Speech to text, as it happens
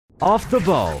Off the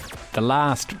ball. The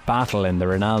last battle in the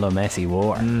Ronaldo-Messi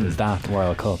war was that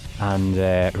World Cup, and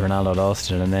Ronaldo lost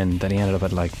it, and then he ended up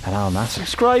at like an Al Nassr.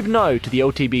 Subscribe now to the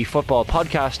OTB Football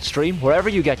Podcast stream wherever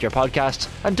you get your podcasts,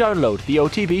 and download the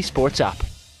OTB Sports app.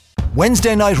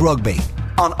 Wednesday Night Rugby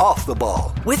on Off the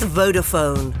Ball. With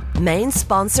Vodafone, main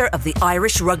sponsor of the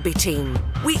Irish rugby team.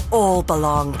 We all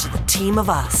belong to the team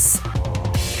of us.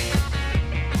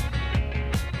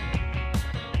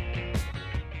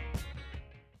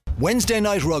 Wednesday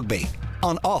Night Rugby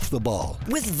on Off the Ball.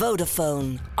 With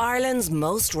Vodafone, Ireland's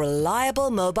most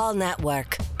reliable mobile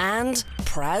network and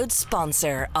proud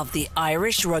sponsor of the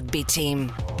Irish rugby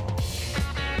team.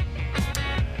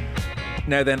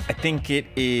 Now then, I think it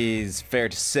is fair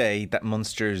to say that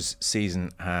Munster's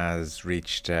season has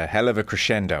reached a hell of a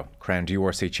crescendo. Crowned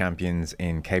URC champions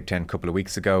in Cape Town a couple of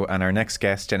weeks ago, and our next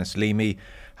guest, Denis Leamy,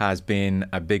 has been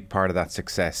a big part of that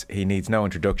success. He needs no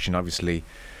introduction, obviously.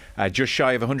 Just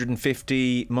shy of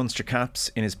 150 Munster caps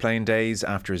in his playing days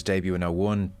after his debut in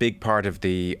 01. Big part of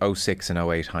the 06 and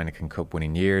 08 Heineken Cup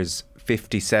winning years.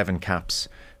 57 caps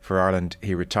for Ireland.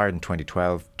 He retired in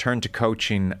 2012. Turned to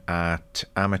coaching at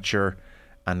amateur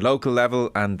and local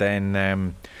level, and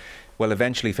then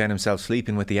eventually found himself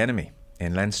sleeping with the enemy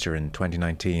in Leinster in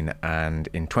 2019, and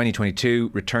in 2022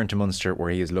 returned to Munster,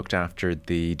 where he has looked after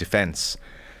the defence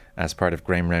as part of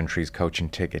Graham Rowntree's coaching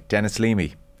ticket. Denis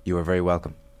Leamy, you are very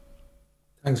welcome.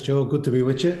 Thanks, Joe. Good to be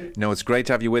with you. No, it's great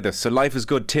to have you with us. So life is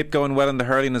good. Tip going well in the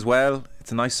hurling as well.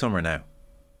 It's a nice summer now.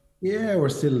 Yeah, we're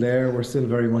still there. We're still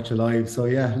very much alive. So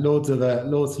yeah, loads to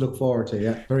look forward to.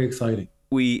 Yeah, very exciting.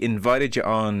 We invited you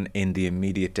on in the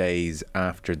immediate days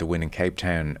after the win in Cape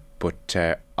Town, but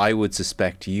I would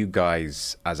suspect you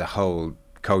guys as a whole,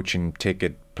 coaching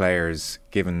ticket players,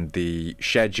 given the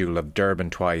schedule of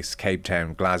Durban twice, Cape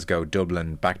Town, Glasgow,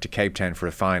 Dublin, back to Cape Town for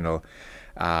a final,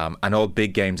 and all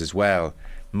big games as well,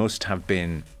 must have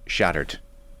been shattered.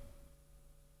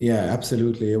 Yeah,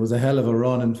 absolutely. It was a hell of a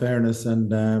run, in fairness,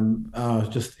 and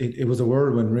it was a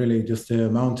whirlwind, really. Just the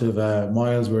amount of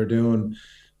miles we were doing,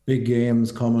 big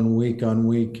games coming week on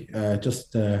week,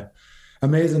 just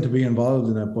amazing to be involved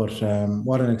in it. But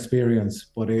what an experience!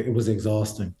 But it was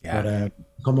exhausting. Yeah. But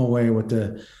come away with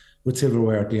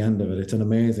silverware at the end of it. It's an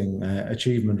amazing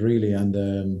achievement, really, and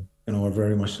we're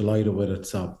very much delighted with it.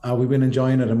 So we've been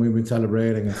enjoying it and we've been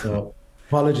celebrating it. So.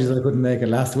 Apologies I couldn't make it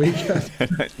last week.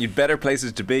 You've better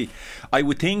places to be. I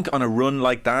would think on a run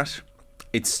like that,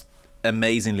 it's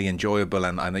amazingly enjoyable,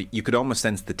 and you could almost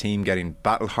sense the team getting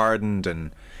battle hardened,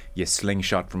 and you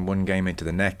slingshot from one game into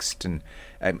the next, and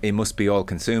it must be all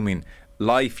consuming.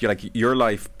 Life, your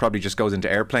life probably just goes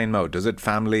into airplane mode, does it?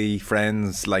 Family,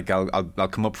 friends, I'll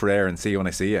come up for air and see you when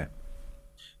I see you.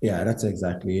 Yeah, that's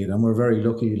exactly it. And we're very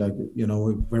lucky,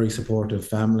 we're very supportive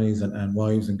families and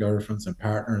wives and girlfriends and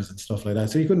partners and stuff like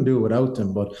that. So you couldn't do it without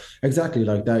them. But exactly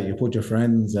like that, you put your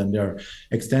friends and your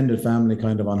extended family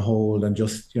kind of on hold and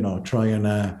just, try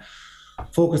and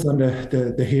focus on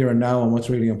the here and now and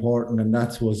what's really important. And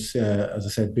that was, as I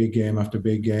said, big game after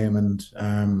big game. And,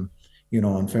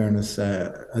 in fairness,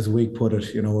 as Wig put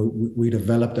it, we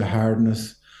developed a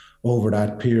hardness over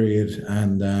that period,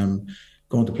 and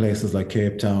going to places like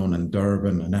Cape Town and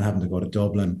Durban and then having to go to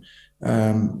Dublin,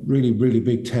 really, really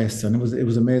big tests. And it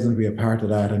was amazing to be a part of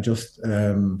that. And just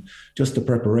the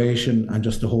preparation and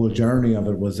just the whole journey of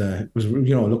it was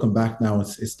looking back now,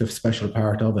 it's the special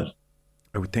part of it.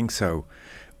 I would think so.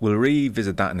 We'll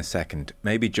revisit that in a second.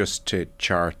 Maybe just to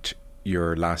chart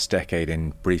your last decade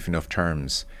in brief enough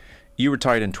terms. You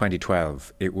retired in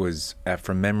 2012. It was,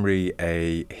 from memory,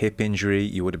 a hip injury.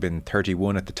 You would have been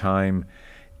 31 at the time.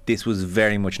 This was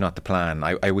very much not the plan.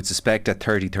 I would suspect at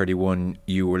 30, 31,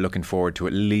 you were looking forward to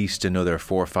at least another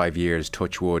 4 or 5 years,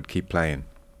 touch wood, keep playing.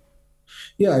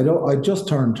 Yeah, I just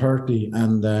turned 30,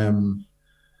 and I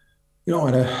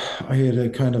had a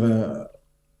kind of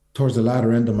towards the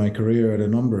latter end of my career, I had a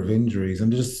number of injuries,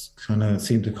 and just kind of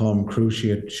seemed to come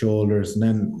cruciate shoulders, and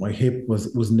then my hip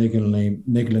was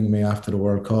niggling me after the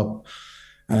World Cup,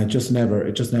 and it just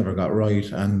never got right,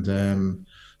 and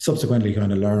subsequently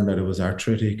kind of learned that it was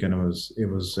arthritic and it was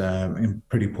in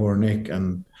pretty poor nick.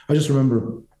 And I just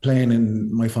remember playing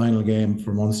in my final game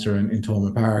for Munster in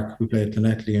Thomond Park. We played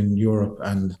Llanelli in Europe,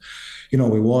 and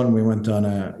we won. We went on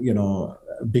a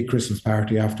big Christmas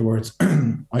party afterwards.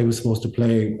 I was supposed to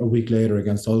play a week later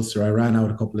against Ulster. I ran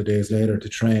out a couple of days later to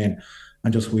train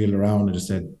and just wheeled around and just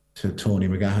said to Tony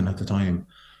McGahan at the time,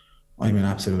 I'm in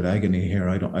absolute agony here.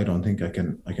 I don't think I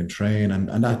can train,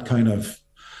 and that kind of,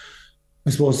 I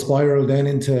suppose, spiraled then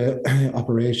into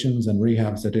operations and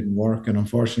rehabs that didn't work, and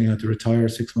unfortunately I had to retire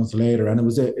 6 months later. And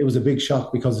it was a big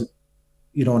shock, because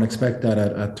you don't expect that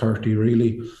at 30,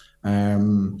 really.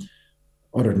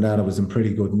 Other than that, I was in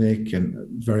pretty good nick and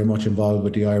very much involved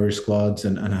with the Irish squads,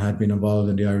 and I had been involved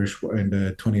in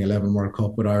the 2011 World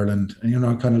Cup with Ireland.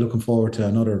 And kind of looking forward to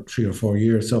another 3 or 4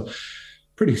 years. So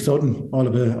pretty sudden, all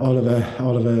of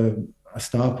a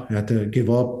stop. I had to give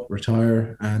up,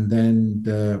 retire, and then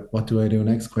what do I do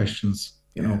next questions,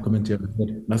 come into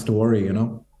it. That's the worry,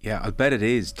 Yeah, I'll bet it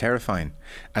is terrifying.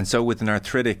 And so with an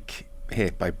arthritic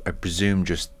hip, I presume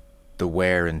just the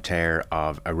wear and tear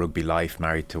of a rugby life,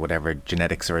 married to whatever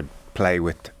genetics are at play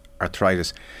with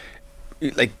arthritis.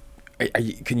 Like,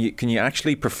 can you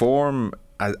actually perform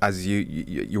as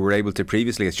you were able to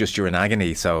previously? It's just you're in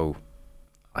agony, so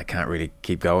I can't really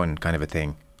keep going, kind of a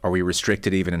thing. Are we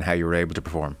restricted even in how you were able to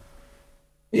perform?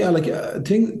 Yeah,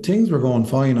 things were going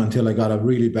fine until I got a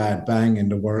really bad bang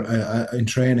in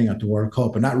training at the World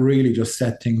Cup, and that really just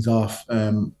set things off.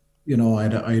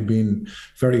 I'd been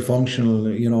very functional,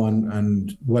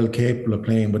 and well capable of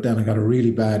playing, but then I got a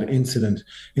really bad incident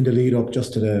in the lead up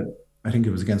just to I think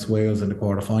it was against Wales in the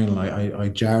quarter final. I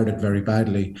jarred it very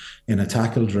badly in a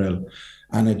tackle drill,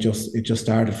 and it just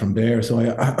started from there. So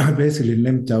I basically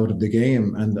limped out of the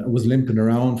game, and I was limping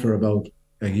around for about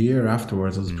a year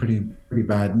afterwards. I was pretty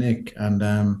bad nick, and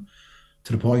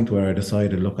to the point where I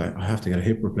decided, look, I have to get a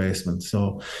hip replacement.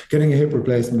 So getting a hip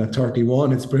replacement at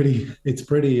 31, it's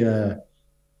pretty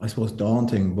I suppose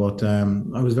daunting, but I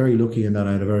was very lucky in that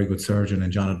I had a very good surgeon in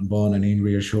Jonathan Bunn, and he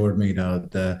reassured me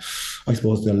that I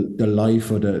suppose the life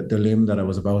of the limb that I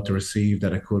was about to receive,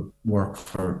 that I could work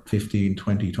for 15,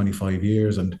 20, 25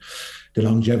 years, and the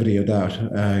longevity of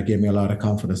that gave me a lot of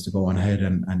confidence to go on ahead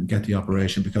and get the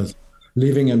operation, because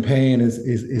living in pain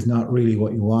is not really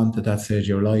what you want at that stage of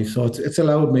your life. So it's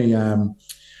allowed me, as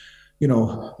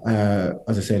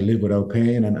I say, live without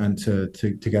pain and to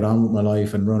get on with my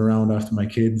life and run around after my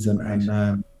kids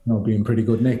and be in pretty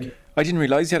good nick. I didn't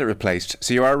realise you had it replaced.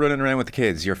 So you are running around with the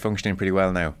kids. You're functioning pretty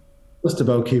well now. Just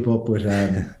about keep up with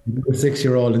a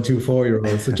 6-year-old and 2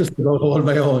 4-year-olds. So just about hold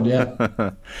my own,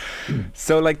 yeah.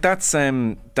 So like that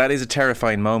is a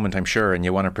terrifying moment, I'm sure, and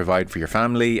you want to provide for your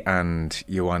family, and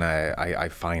you want to, I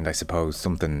find, I suppose,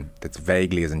 something that's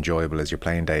vaguely as enjoyable as your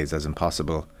playing days as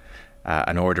impossible,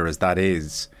 an order as that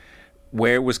is.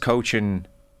 Where was coaching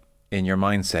in your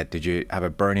mindset? Did you have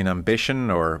a burning ambition,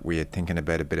 or were you thinking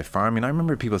about a bit of farming? I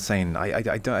remember people saying, I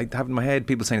have in my head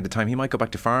people saying at the time, he might go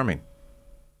back to farming.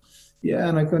 Yeah,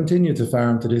 and I continue to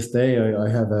farm to this day. I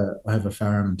have a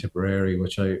farm in Tipperary,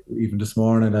 which I, even this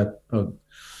morning at about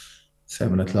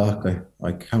 7 o'clock,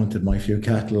 I counted my few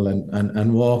cattle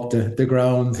and walked the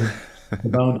grounds and the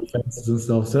boundary fences and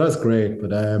stuff. So that's great.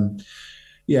 But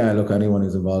yeah, look, anyone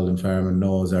who's involved in farming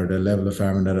knows, or the level of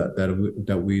farming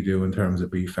that we do in terms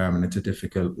of beef farming, it's a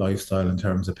difficult lifestyle in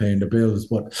terms of paying the bills.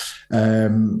 But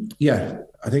yeah,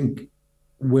 I think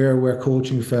where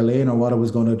coaching fell in, or what I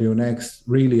was going to do next,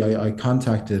 really, I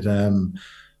contacted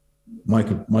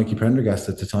Mikey Prendergast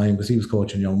at the time, because he was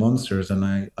coaching young Munsters, and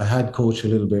I had coached a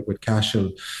little bit with Cashel,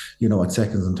 at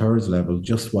seconds and thirds level,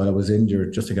 just while I was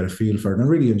injured, just to get a feel for it, and I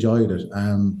really enjoyed it.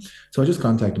 So I just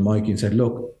contacted Mikey and said,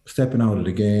 look, stepping out of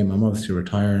the game, I'm obviously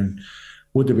retiring,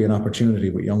 would there be an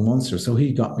opportunity with young Munsters? So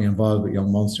he got me involved with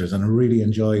young Munsters, and I really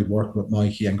enjoyed working with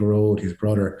Mikey and Garode, his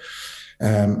brother,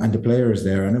 and the players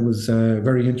there. And it was a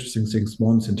very interesting 6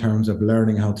 months in terms of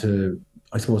learning how to,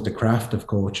 I suppose, the craft of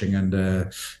coaching, and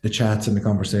the chats and the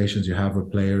conversations you have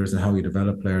with players and how you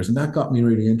develop players. And that got me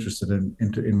really interested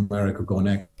in where I could go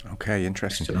next. Okay,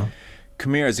 interesting.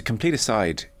 Come here, as a complete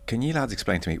aside, can you lads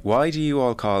explain to me, why do you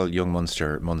all call young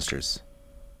Munster Munsters?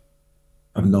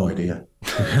 I have no idea.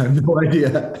 I have no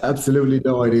idea. Absolutely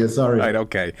no idea. Sorry. Right,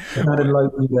 okay. I had it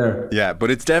like me there. Yeah,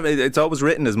 but it's definitely, it's always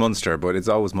written as Munster, but it's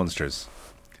always Munsters.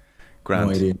 Grant,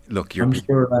 no idea. Look, you're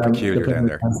sure, peculiar down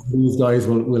there. These guys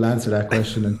will answer that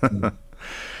question.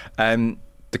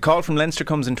 The call from Leinster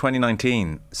comes in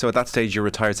 2019. So at that stage, you're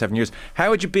retired 7 years.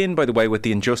 How had you been, by the way, with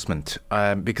the adjustment?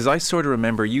 Because I sort of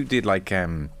remember you did like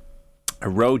a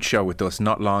road show with us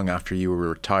not long after you were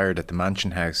retired at the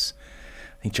Mansion House.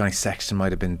 I think Johnny Sexton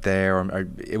might have been there, or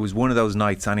it was one of those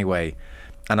nights anyway.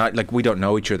 And we don't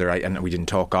know each other, and we didn't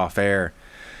talk off air.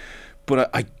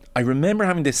 But I remember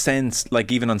having this sense,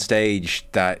 like even on stage,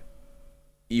 that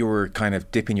you were kind of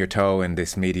dipping your toe in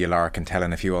this media lark and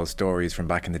telling a few old stories from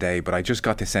back in the day. But I just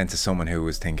got the sense of someone who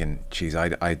was thinking, geez,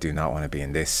 I do not want to be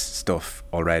in this stuff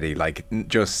already. Like,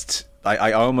 just,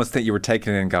 I almost think you were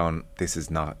taking it and going, this is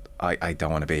not, I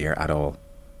don't want to be here at all.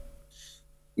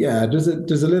 Yeah, there's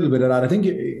a little bit of that. I think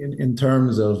in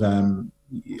terms of,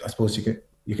 I suppose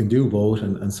you can do both,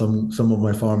 and some of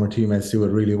my former teammates do it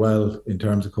really well in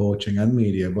terms of coaching and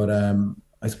media. But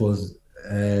I suppose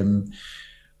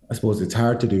I suppose it's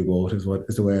hard to do both is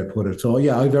the way I put it. So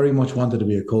yeah, I very much wanted to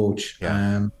be a coach.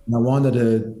 And I wanted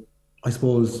to, I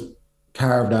suppose,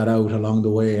 carve that out along the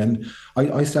way. And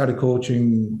I started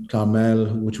coaching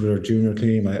Clonmel, which was our junior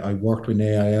team. I worked with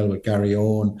AIL with Gary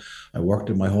Owen. I worked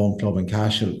at my home club in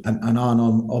Cashel and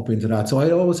on up into that. So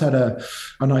I always had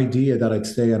an idea that I'd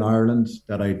stay in Ireland,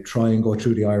 that I'd try and go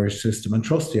through the Irish system and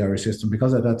trust the Irish system,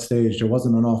 because at that stage there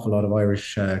wasn't an awful lot of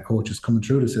Irish coaches coming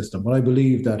through the system. But I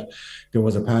believed that there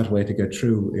was a pathway to get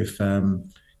through if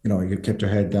you kept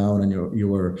your head down and you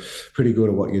were pretty good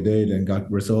at what you did and got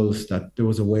results, that there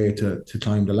was a way to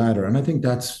climb the ladder. And I think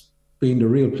that's been the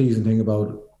real pleasing thing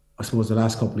about, I suppose, the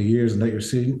last couple of years, and that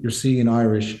you're seeing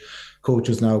Irish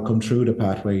coaches now come through the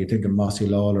pathway. You think of Mossy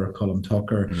Lawler, Colm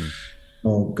Tucker,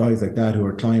 guys like that who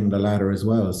are climbing the ladder as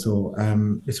well. So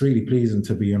it's really pleasing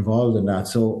to be involved in that.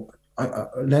 So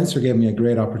Leinster gave me a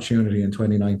great opportunity in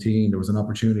 2019. There was an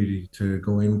opportunity to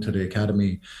go into the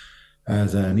academy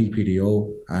as an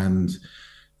EPDO, and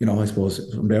I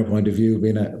suppose from their point of view,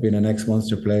 being an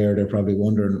ex-Munster player, they're probably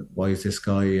wondering, why is this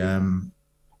guy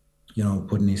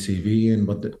putting his CV in?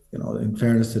 But in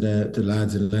fairness to the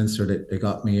lads in Leinster, they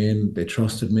got me in, they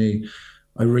trusted me.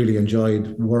 I really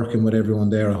enjoyed working with everyone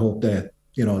there. I hope that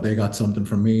they got something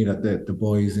from me, that the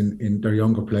boys in their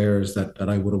younger players that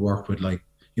I would have worked with, like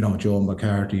Joe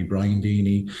McCarthy, Brian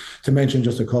Deeney, to mention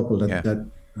just a couple, that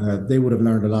they would have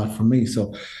learned a lot from me.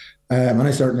 So and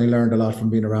I certainly learned a lot from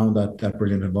being around that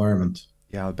brilliant environment.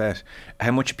 Yeah, I'll bet.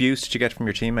 How much abuse did you get from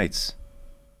your teammates,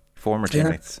 former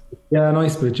teammates? Yeah,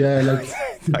 nice bit. Yeah, like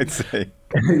I'd say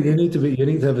you need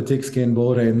to have a thick skin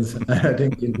both ends. I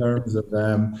think in terms of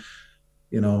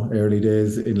early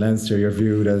days in Leinster, you're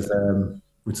viewed as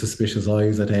with suspicious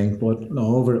eyes, I think. But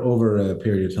no, over a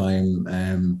period of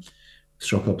time,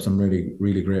 struck up some really,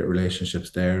 really great relationships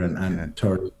there, and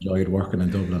thoroughly enjoyed working in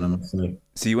Dublin, I must say.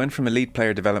 So you went from elite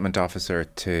player development officer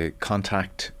to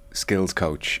contact skills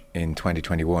coach in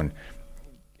 2021.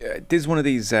 This is one of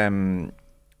these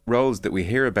roles that we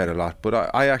hear about a lot, but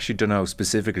I actually don't know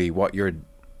specifically what you're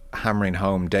hammering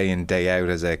home day in, day out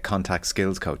as a contact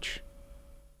skills coach.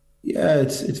 Yeah,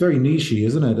 it's very nichey,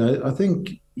 isn't it? I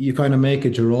think you kind of make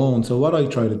it your own. So what I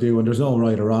try to do, and there's no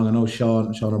right or wrong, I know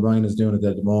Sean O'Brien is doing it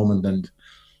at the moment, and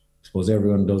I suppose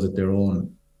everyone does it their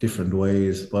own different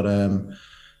ways. But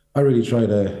I really try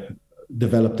to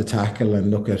develop the tackle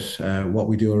and look at what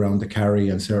we do around the carry,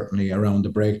 and certainly around the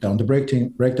breakdown.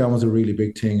 The breakdown was a really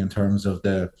big thing in terms of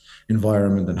the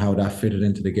environment and how that fitted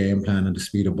into the game plan and the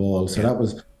speed of ball. So that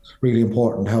was really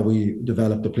important, how we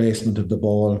developed the placement of the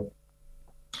ball,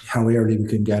 how early we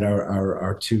can get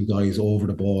our two guys over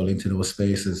the ball into those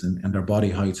spaces, and their body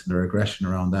heights and their aggression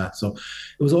around that. So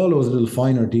it was all those little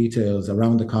finer details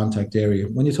around the contact area.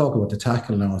 When you talk about the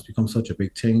tackle now, it's become such a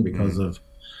big thing because of,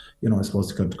 I suppose,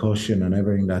 the concussion and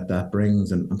everything that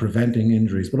brings, and preventing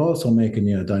injuries, but also making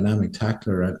you a dynamic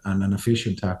tackler and an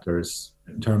efficient tackler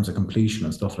in terms of completion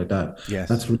and stuff like that. Yes.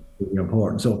 That's really, really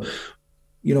important. So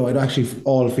it actually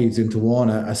all feeds into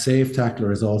one. A safe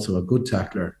tackler is also a good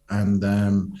tackler, and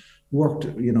worked,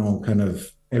 kind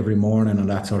of every morning and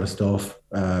that sort of stuff,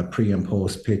 pre and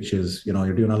post pitches.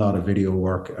 You're doing a lot of video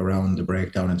work around the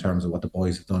breakdown in terms of what the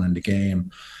boys have done in the game.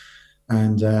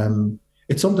 And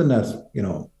it's something that,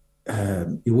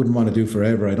 you wouldn't want to do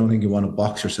forever. I don't think you want to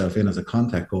box yourself in as a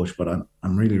contact coach, but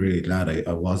I'm really, really glad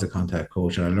I was a contact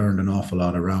coach, and I learned an awful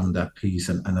lot around that piece,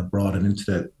 and I brought it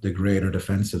into the greater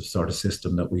defensive sort of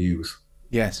system that we use.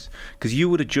 Yes, because you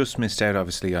would have just missed out,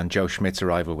 obviously, on Joe Schmidt's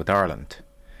arrival with Ireland,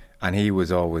 and he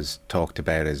was always talked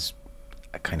about as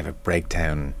a kind of a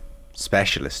breakdown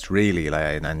specialist, really,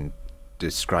 and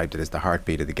described it as the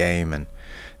heartbeat of the game, and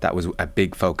that was a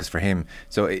big focus for him.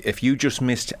 So if you just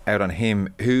missed out on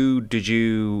him, who did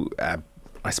you,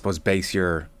 I suppose, base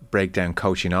your breakdown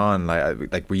coaching on?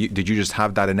 Did you just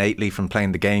have that innately from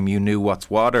playing the game? You knew what's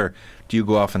what, or do you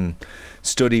go off and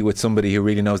study with somebody who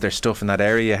really knows their stuff in that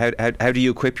area? How do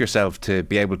you equip yourself to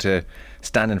be able to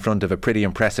stand in front of a pretty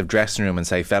impressive dressing room and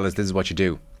say, fellas, this is what you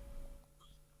do?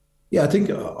 Yeah, I think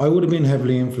I would have been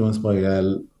heavily influenced by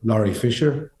Laurie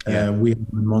Fisher. We had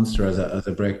Munster as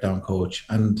a breakdown coach,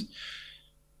 and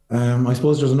I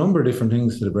suppose there's a number of different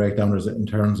things to the breakdowners in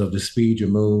terms of the speed you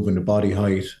move and the body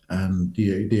height and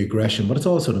the aggression, but it's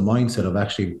also the mindset of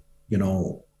actually,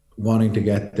 wanting to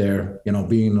get there,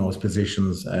 being in those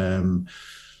positions,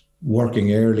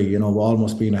 working early,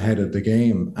 almost being ahead of the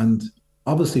game. And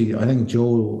obviously, I think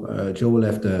Joe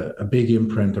left a big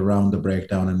imprint around the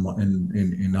breakdown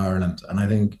in Ireland, and I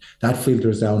think that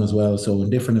filters down as well. So in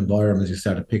different environments, you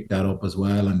start to pick that up as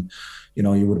well, and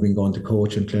you would have been going to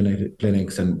coaching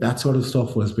clinics, and that sort of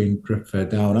stuff was being drip fed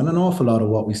down. And an awful lot of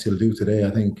what we still do today,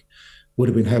 I think, would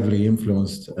have been heavily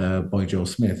influenced by Joe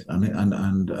Smith,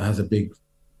 and has a big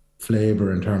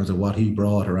flavour in terms of what he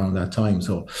brought around that time.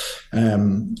 So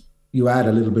you add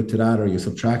a little bit to that, or you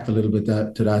subtract a little bit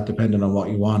to that, depending on what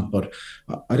you want. But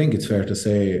I think it's fair to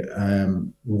say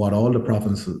what all the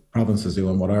provinces do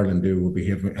and what Ireland do will be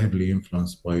heavily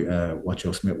influenced by what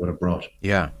Joe Smith would have brought.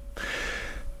 Yeah.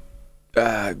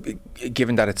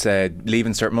 Given that it's a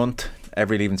Leaving Cert month,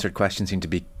 every Leaving Cert question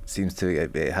seems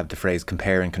to have the phrase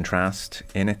compare and contrast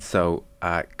in it. So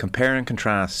compare and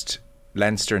contrast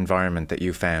Leinster environment that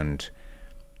you found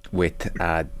with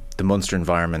the Munster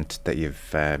environment that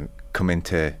you've come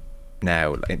into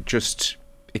now.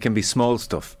 It can be small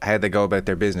stuff, how they go about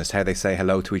their business, how they say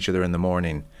hello to each other in the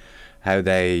morning, how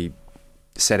they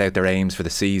set out their aims for the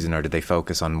season, or do they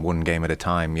focus on one game at a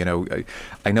time? You know,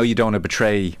 I know you don't want to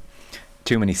betray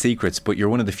too many secrets, but you're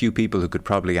one of the few people who could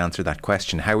probably answer that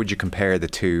question. How would you compare the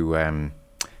two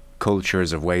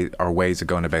cultures of ways of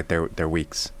going about their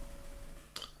weeks?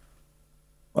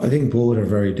 I think both are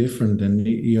very different, and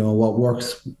what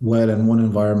works well in one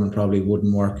environment probably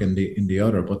wouldn't work in the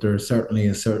other. But there are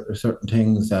certainly certain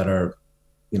things that are,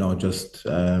 just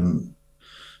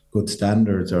good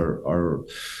standards or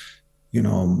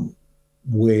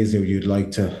ways that you'd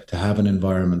like to have an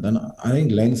environment. And I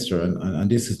think Leinster,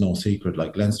 and this is no secret,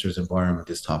 like Leinster's environment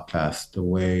is top class. The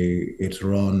way it's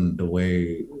run, the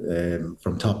way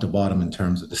from top to bottom in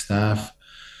terms of the staff,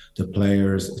 the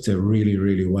players, it's a really,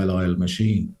 really well-oiled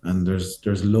machine. And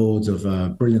there's loads of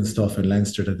brilliant stuff in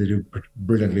Leinster that they do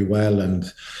brilliantly well,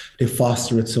 and they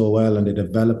foster it so well and they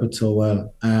develop it so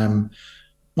well.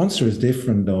 Munster is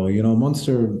different though.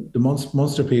 The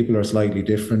Munster people are slightly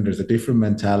different. There's a different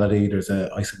mentality.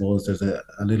 I suppose there's a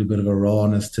little bit of a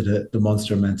rawness to the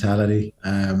Munster mentality.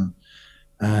 And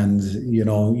you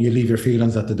leave your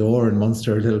feelings at the door in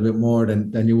Munster a little bit more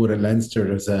than you would at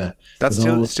Leinster. That's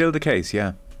still the case,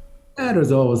 yeah. Yeah,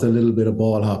 there's always a little bit of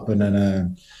ball hopping and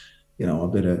a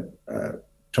bit of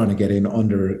trying to get in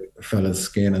under fellas'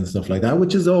 skin and stuff like that,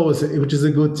 which is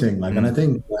a good thing. Like, and I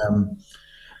think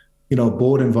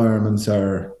both environments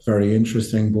are very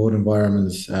interesting. Both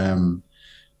environments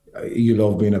you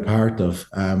love being a part of,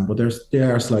 but they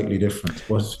are slightly different.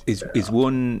 But is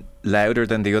one louder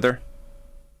than the other?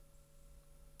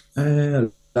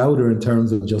 Louder in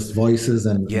terms of just voices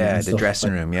and the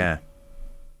dressing room, yeah.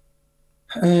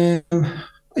 I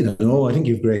don't know. I think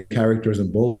you've great characters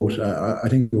in both. I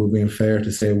think it would be fair to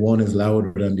say one is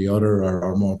louder than the other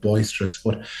or more boisterous.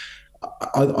 But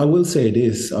I will say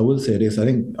this. I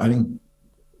think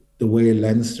the way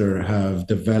Leinster have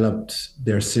developed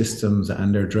their systems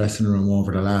and their dressing room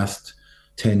over the last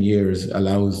 10 years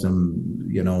allows them,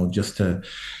 just to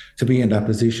be in that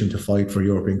position to fight for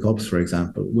European Cups, for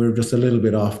example. We're just a little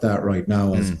bit off that right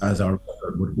now, as our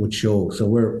record would show. So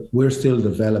we're still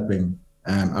developing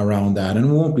around that,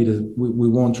 and we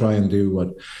won't try and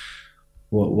do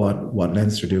what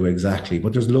Leinster do exactly.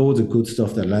 But there's loads of good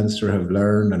stuff that Leinster have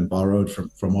learned and borrowed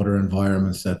from other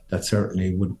environments that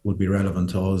certainly would be relevant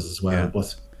to us as well. Yeah.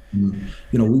 But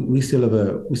we still have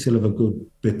a good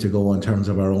bit to go in terms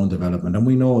of our own development, and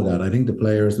we know that. I think the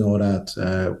players know that.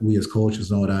 We as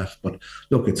coaches know that. But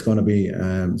look, it's going to be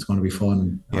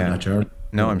fun on that journey.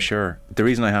 No, I'm sure. The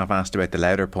reason I have asked about the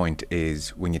louder point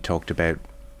is when you talked about,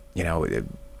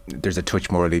 there's a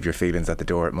touch more leave your feelings at the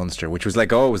door at Munster, which was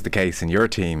like always the case in your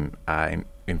team,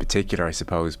 in particular, I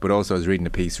suppose. But also I was reading a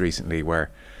piece recently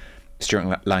where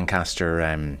Stuart Lancaster,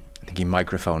 I think he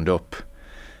microphoned up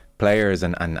players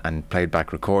and played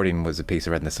back recording, was a piece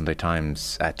I read in the Sunday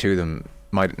Times. Two of them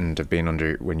mightn't have been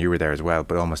under when you were there as well,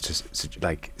 but almost just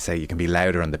like say you can be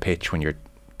louder on the pitch when you're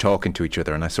talking to each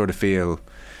other. And I sort of feel,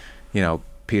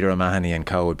 Peter O'Mahony and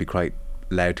co would be quite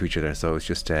loud to each other, so it's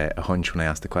just a hunch when I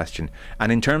asked the question.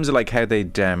 And in terms of like how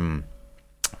they'd again,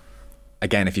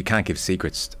 if you can't give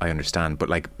secrets, I understand, but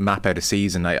like map out a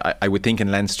season, I would think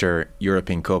in Leinster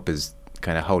European Cup is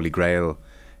kind of holy grail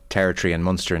territory, and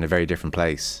Munster in a very different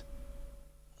place.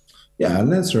 Yeah, and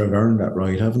Leinster have earned that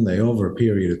right, haven't they, over a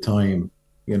period of time,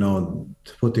 to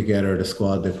put together the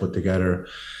squad they put together.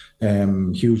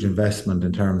 Huge investment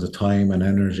in terms of time and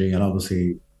energy, and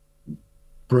obviously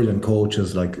brilliant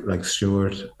coaches like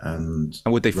Stuart and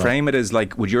would they frame it as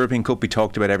like, would European Cup be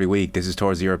talked about every week? This is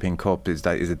towards the European Cup. Is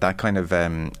it that kind of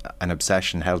an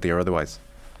obsession, healthy or otherwise?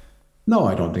 No,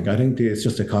 I don't think. I think it's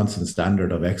just a constant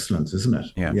standard of excellence, isn't it?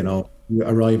 Yeah.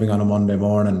 Arriving on a Monday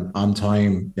morning on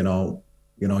time.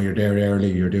 You're there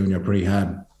early. You're doing your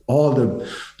prehab. All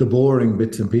the boring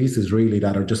bits and pieces really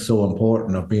that are just so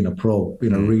important of being a pro,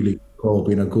 being a really pro,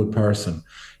 being a good person.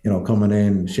 Coming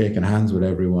in, shaking hands with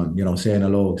everyone, saying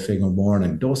hello, saying good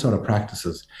morning, those sort of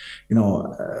practices,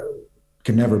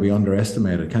 can never be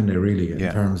underestimated, can they really,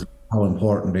 in terms of how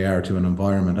important they are to an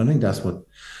environment. I think that's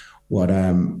what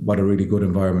a really good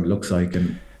environment looks like.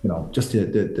 And, just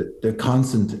the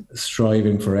constant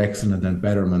striving for excellence and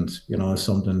betterment, is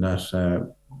something that,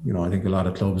 I think a lot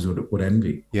of clubs would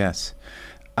envy. Yes.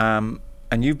 And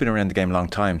you've been around the game a long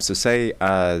time. So say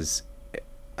as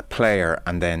a player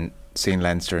and then seeing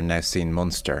Leinster and now seeing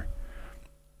Munster,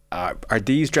 are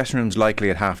these dressing rooms likely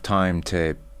at half time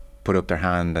to put up their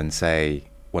hand and say,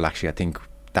 well, actually, I think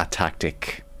that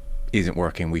tactic isn't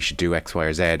working, we should do X, Y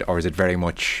or Z? Or is it very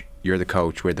much you're the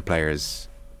coach, we're the players,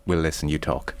 we'll listen, you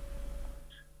talk?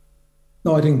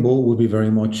 No, I think both would be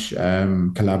very much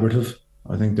collaborative.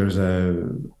 I think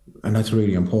and that's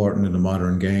really important in the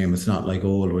modern game. It's not like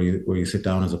old where you sit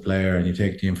down as a player and you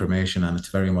take the information and it's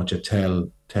very much a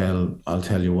I'll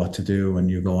tell you what to do and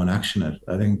you go and action it.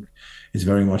 I think it's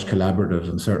very much collaborative,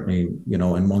 and certainly,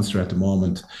 in Munster at the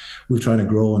moment, we're trying to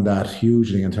grow in that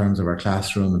hugely in terms of our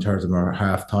classroom, in terms of our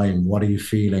half time. What are you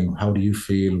feeling? How do you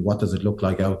feel? What does it look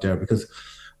like out there? Because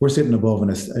we're sitting above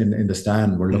in the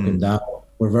stand, we're looking down.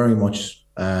 We're very much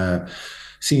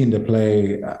seeing the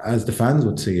play as the fans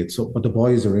would see it. So, but the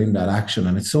boys are in that action,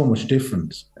 and it's so much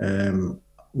different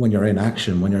when you're in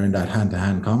action, when you're in that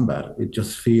hand-to-hand combat. It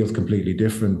just feels completely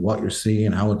different. What you're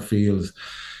seeing, how it feels,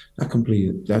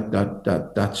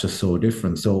 that's just so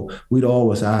different. So we'd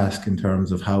always ask in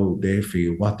terms of how they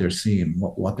feel, what they're seeing,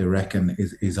 what they reckon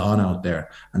is on out there,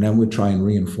 and then we'd try and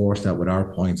reinforce that with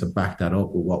our points and back that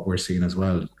up with what we're seeing as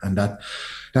well. And that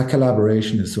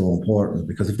collaboration is so important,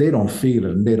 because if they don't feel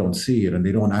it and they don't see it and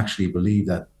they don't actually believe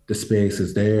that the space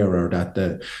is there, or that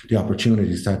the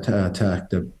opportunities to attack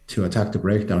the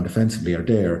breakdown defensively are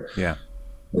there,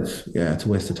 it's a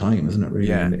waste of time, isn't it, really?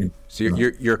 Yeah. So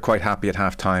you're quite happy at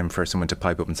half time for someone to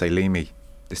pipe up and say, Leamy,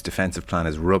 this defensive plan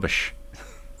is rubbish.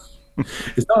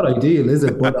 It's not ideal, is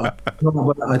it? But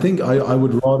I think I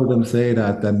would rather them say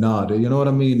that than not. You know what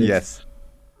I mean? Yes.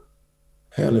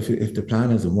 Hell, if the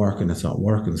plan isn't working, it's not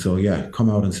working. So yeah, come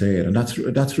out and say it, and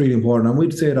that's really important. And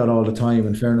we'd say that all the time.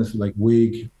 In fairness, like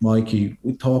Wig, Mikey,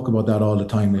 we talk about that all the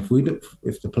time.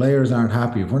 If the players aren't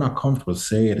happy, if we're not comfortable,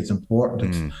 say it. It's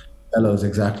important. Tell us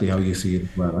exactly how you see it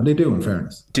as well, and they do, in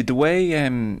fairness. Did the way,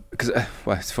 because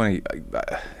it's funny,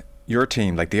 your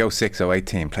team, like the 06-08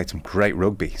 team, played some great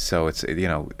rugby, so it's,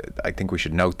 I think we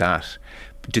should note that.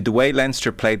 Did the way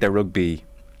Leinster played their rugby,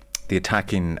 the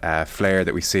attacking flair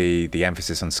that we see, the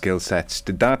emphasis on skill sets,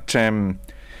 did that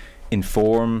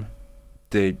inform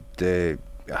the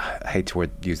I hate to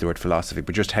use the word philosophy,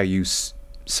 but just how you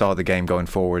saw the game going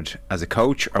forward as a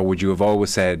coach? Or would you have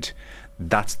always said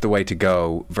that's the way to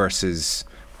go, versus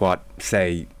what,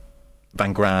 say,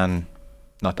 Van Gran,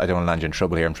 I don't want to land you in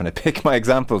trouble here, I'm trying to pick my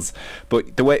examples,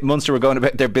 but the way Munster were going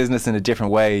about their business in a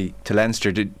different way to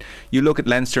Leinster? Did you look at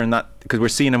Leinster and that, because we're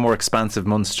seeing a more expansive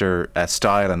Munster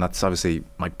style, and that's obviously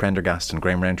Mike Prendergast and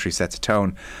Graham Rowntree sets a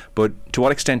tone, but to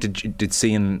what extent did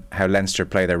seeing how Leinster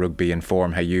play their rugby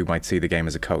inform how you might see the game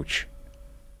as a coach?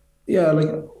 Yeah,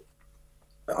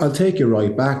 I'll take you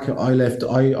right back.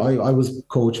 I was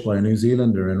coached by a New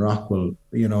Zealander in Rockwell,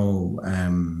 the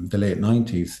late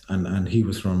 90s, and he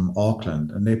was from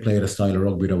Auckland, and they played a style of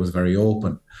rugby that was very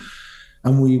open.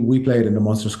 And we played in the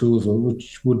Munster schools,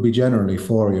 which would be generally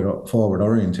forward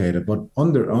orientated. But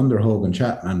under Hogan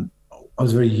Chapman, I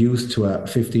was very used to a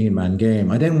 15-man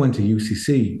game. I then went to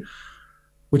UCC,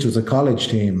 which was a college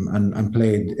team, and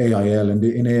played AIL. And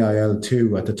in AIL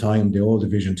 2 at the time, the old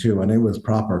Division 2, and it was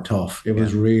proper tough. It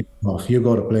was really tough. You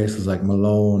go to places like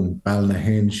Malone,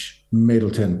 Ballynahinch,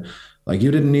 Middleton. Like,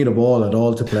 you didn't need a ball at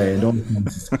all to play in those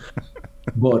places.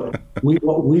 But we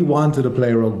wanted to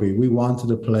play rugby. We wanted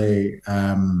to play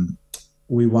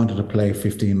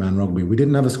 15-man rugby. We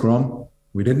didn't have a scrum.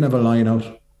 We didn't have a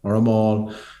line-out or a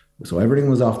maul. So everything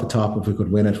was off the top if we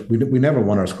could win it. We never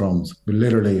won our scrums. I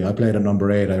played at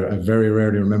number 8. I very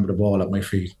rarely remember the ball at my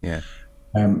feet. Yeah.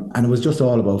 And it was just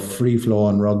all about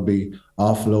free-flowing rugby,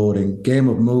 offloading, game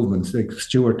of movements. Like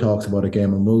Stuart talks about a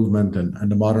game of movement,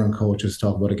 and the modern coaches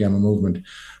talk about a game of movement.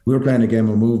 We were playing a game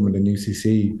of movement in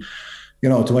UCC,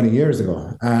 20 years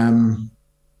ago. And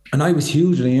I was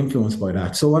hugely influenced by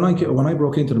that. So when I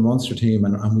broke into the Munster team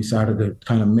and we started to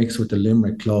kind of mix with the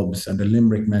Limerick clubs and the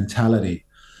Limerick mentality,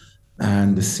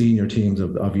 and the senior teams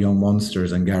of young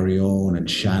Munsters and Garryowen and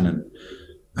Shannon,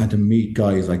 and to meet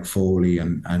guys like Foley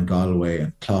and Galway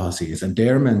and Clossies, and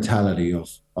their mentality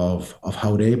of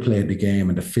how they played the game,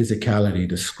 and the physicality,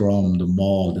 the scrum, the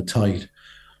maul, the tight.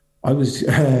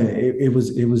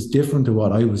 It was different to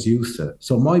what I was used to.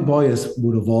 So my bias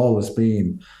would have always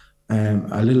been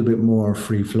a little bit more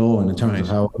free flowing in terms of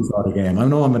how I saw the game. I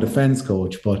know I'm a defence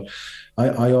coach, but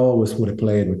I always would have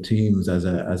played with teams as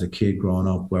a kid growing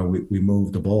up where we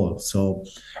moved the ball. So,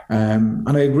 and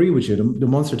I agree with you. The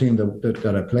Munster team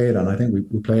that I played on, I think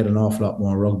we played an awful lot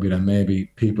more rugby than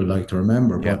maybe people like to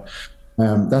remember. But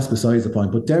that's besides the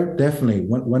point. But definitely,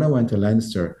 when I went to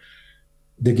Leinster,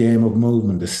 the game of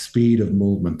movement, the speed of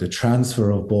movement, the transfer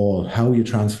of ball, how you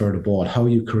transfer the ball, how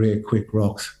you create quick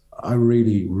rucks, I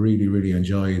really, really, really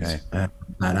enjoyed that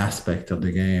aspect of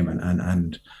the game,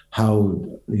 and how,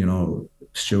 you know,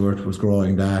 Stuart was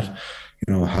growing that,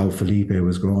 you know, how Felipe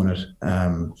was growing it,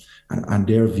 and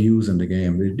their views in the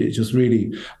game. It just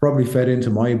really probably fed into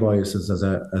my biases as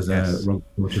a rugby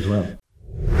coach as well.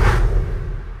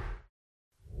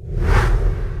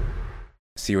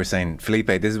 So you were saying, Felipe,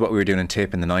 this is what we were doing in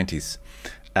Tip in the 90s.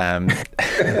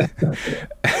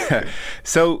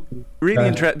 So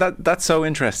really that's so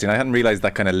interesting. I hadn't realised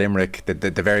that kind of Limerick,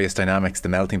 the various dynamics, the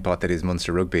melting pot that is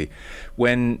Munster rugby.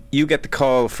 When you get the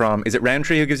call from, is it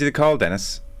Roundtree who gives you the call,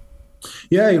 Denis?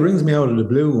 Yeah, he rings me out of the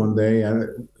blue one day.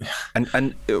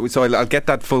 And so I'll get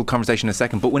that full conversation in a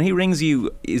second. But when he rings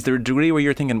you, is there a degree where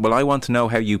you're thinking, well, I want to know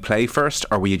how you play first?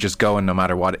 Or were you just going no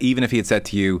matter what? Even if he had said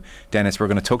to you, Denis, we're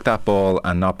going to tuck that ball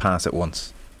and not pass it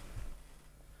once.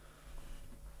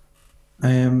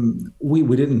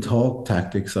 We didn't talk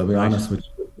tactics, I'll be honest with you.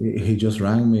 He just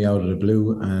rang me out of the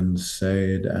blue and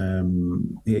said,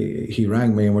 he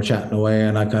rang me and we're chatting away,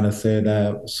 and I kind of said,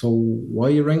 so why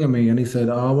are you ringing me? And he said,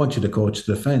 I want you to coach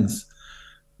the defence.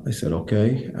 I said,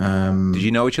 okay. Did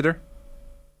you know each other?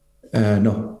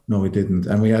 No, we didn't.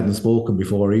 And we hadn't spoken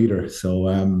before either. So,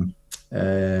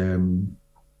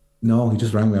 no, he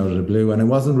just rang me out of the blue, and it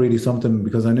wasn't really something,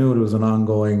 because I knew there was an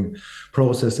ongoing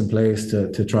process in place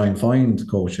to try and find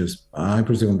coaches. I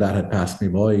presume that had passed me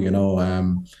by, you know.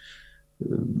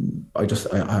 I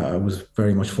was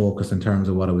very much focused in terms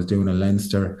of what I was doing in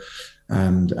Leinster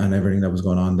and everything that was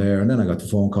going on there. And then I got the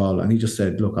phone call, and he just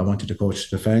said, look, I want you to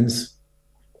coach defence.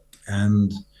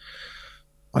 And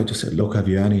I just said, look,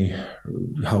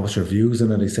 how's your views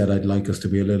in it? He said, I'd like us to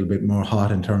be a little bit more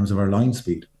hot in terms of our line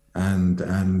speed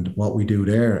and what we do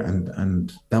there,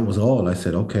 and that was all. I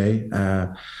said, okay. I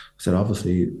said,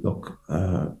 obviously, look,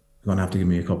 you're gonna have to give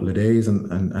me a couple of days,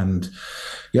 and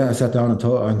yeah, I sat down and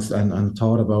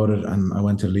thought about it, and I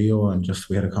went to Leo, and just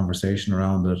we had a conversation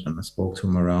around it, and I spoke to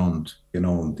him around, you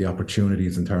know, the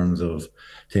opportunities in terms of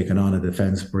taking on a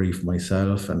defence brief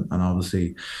myself, and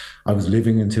obviously I was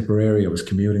living in Tipperary, I was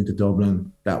commuting to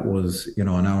Dublin. That was, you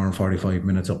know, an hour and 45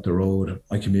 minutes up the road.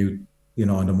 I commute, you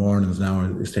know, in the mornings now,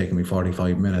 it's taking me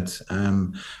 45 minutes.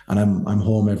 And I'm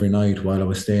home every night, while I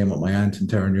was staying with my aunt in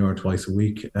Terranure twice a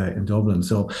week in Dublin.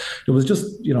 So there was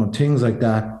just, you know, things like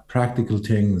that, practical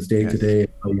things, day-to-day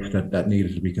life that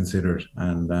needed to be considered.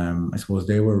 And I suppose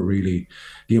they were really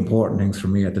the important things for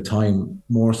me at the time,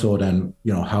 more so than,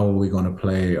 you know, how are we going to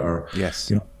play, or,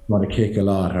 you know, want to kick a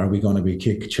lot? Are we going to be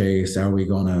kick chase? Are we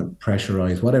going to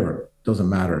pressurize? Whatever, doesn't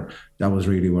matter. That was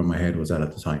really where my head was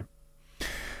at the time.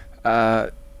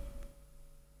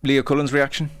 Leo Cullen's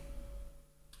reaction?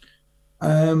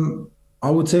 I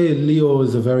would say Leo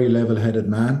is a very level-headed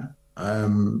man. I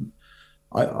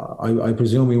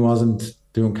presume he wasn't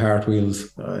doing cartwheels,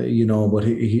 you know, but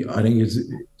I think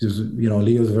he's, you know,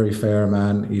 Leo's a very fair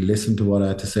man. He listened to what I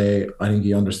had to say. I think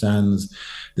he understands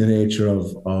the nature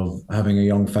of having a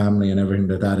young family and everything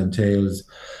that entails.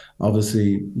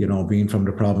 Obviously, you know, being from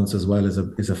the province as well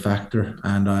is a factor,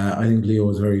 and I think Leo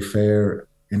is very fair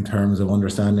in terms of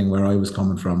understanding where I was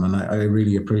coming from, and I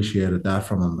really appreciated that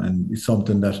from him. And it's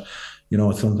something that, you know,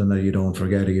 it's something that you don't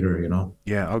forget either, you know.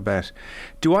 Yeah, I'll bet.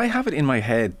 Do I have it in my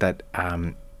head that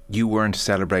you weren't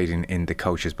celebrating in the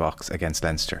coach's box against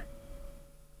Leinster?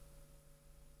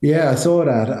 Yeah, I saw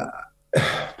that.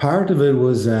 Part of it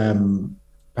was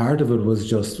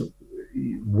just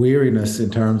weariness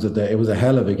in terms of it was a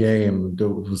hell of a game. There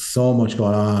was so much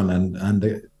going on, and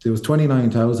there was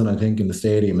 29,000, I think, in the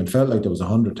stadium. It felt like there was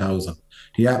 100,000.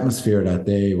 The atmosphere that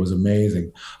day was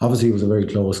amazing. Obviously, it was a very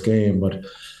close game, but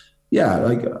yeah,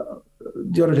 like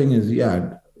the other thing is,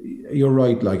 yeah, you're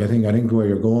right. Like I think where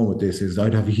you're going with this is,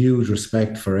 I'd have huge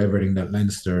respect for everything that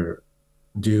Leinster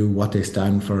do, what they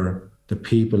stand for, the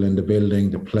people in the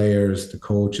building, the players, the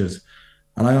coaches.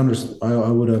 And I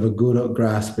would have a good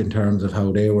grasp in terms of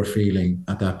how they were feeling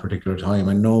at that particular time.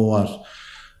 I know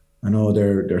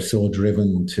they're so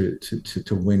driven to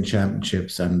win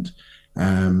championships, and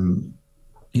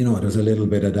you know, there's a little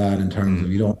bit of that in terms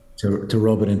of, you don't to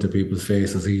rub it into people's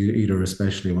faces either,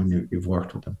 especially when you've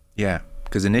worked with them. Yeah,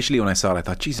 because initially when I saw it, I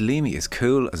thought, geez, Leamy is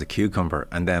cool as a cucumber,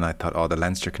 and then I thought, oh, the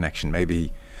Leinster connection,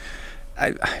 maybe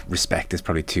respect is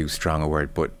probably too strong a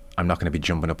word, but I'm not going to be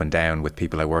jumping up and down with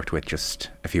people I worked with just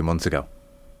a few months ago.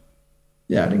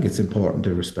 Yeah, I think it's important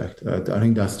to respect. I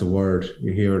think that's the word.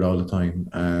 You hear it all the time.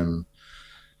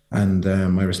 And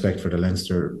my respect for the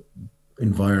Leinster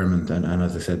environment and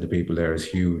as I said, the people there is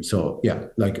huge. So yeah,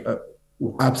 like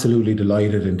absolutely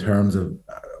delighted in terms of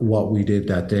what we did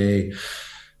that day.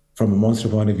 From a Munster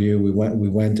point of view, we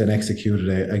went and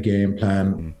executed a game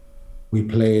plan. We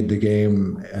played the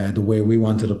game the way we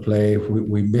wanted to play.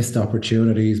 We missed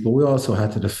opportunities, but we also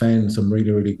had to defend some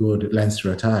really, really good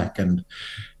Leinster attack. And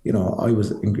you know, I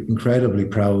was incredibly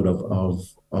proud of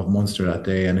Munster that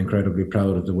day, and incredibly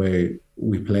proud of the way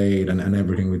we played and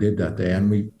everything we did that day. And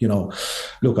we, you know,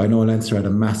 look, I know Leinster had a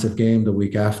massive game the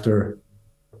week after,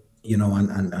 you know,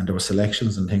 and there were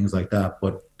selections and things like that.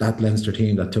 But that Leinster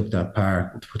team that took the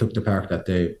park that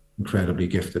day, incredibly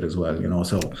gifted as well, you know.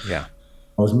 So yeah,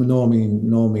 I was no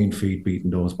mean feat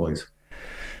beating those boys.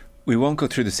 We won't go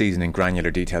through the season in granular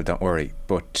detail, don't worry.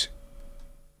 But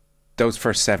those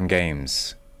first 7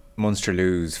 games, Munster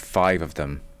lose 5 of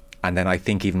them. And then I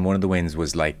think even one of the wins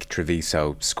was like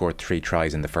Treviso scored 3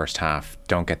 tries in the first half,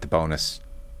 don't get the bonus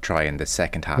try in the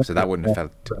second half. So that wouldn't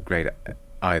have felt great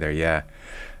either, yeah.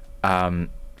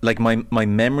 Like my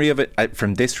memory of it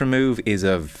from this remove is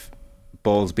of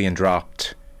balls being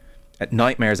dropped,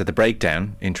 nightmares at the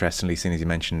breakdown, interestingly, seeing as you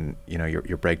mentioned, you know,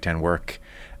 your breakdown work.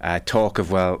 Talk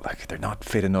of, well, like they're not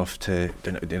fit enough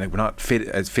we're not fit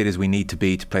as we need to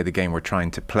be to play the game we're trying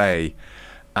to play.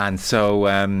 And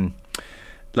so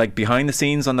like behind the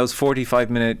scenes on those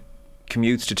 45-minute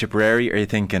commutes to Tipperary, are you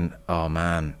thinking, oh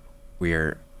man,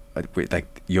 we're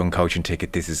like young coaching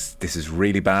ticket, this is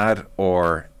really bad,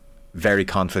 or very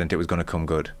confident it was going to come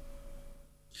good?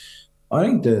 I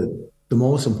think the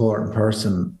most important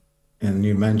person, and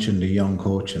you mentioned the young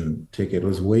coaching ticket,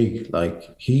 was Wig.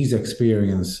 Like, he's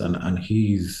experienced and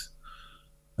he's,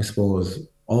 I suppose,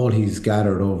 all he's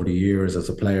gathered over the years as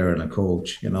a player and a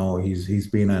coach. You know, he's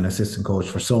been an assistant coach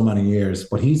for so many years,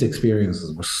 but his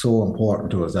experiences were so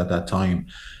important to us at that time.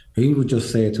 He would just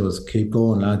say to us, keep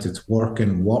going, lads, it's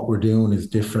working. What we're doing is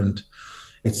different.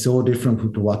 It's so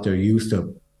different to what they're used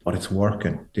to, but it's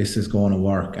working. This is going to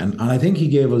work. And I think he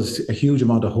gave us a huge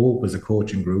amount of hope as a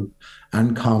coaching group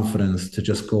and confidence to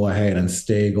just go ahead and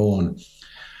stay going.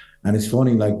 And it's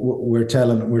funny, like we're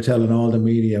telling all the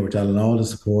media, we're telling all the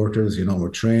supporters, you know, we're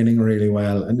training really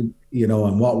well, and you know,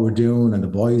 and what we're doing, and the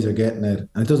boys are getting it.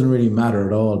 And it doesn't really matter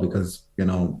at all because, you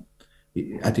know,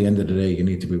 at the end of the day, you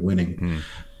need to be winning.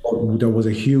 But there was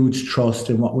a huge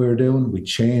trust in what we were doing. We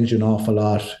changed an awful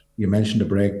lot. You mentioned the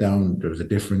breakdown. There was a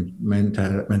different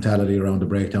mentality around the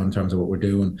breakdown in terms of what we're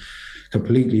doing.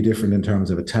 Completely different in terms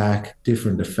of attack,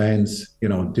 different defence, you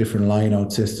know, different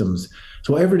line-out systems.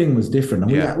 So everything was different.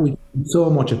 And we did so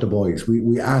much at the boys.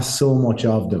 We asked so much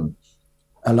of them.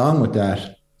 Along with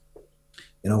that,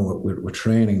 you know, we're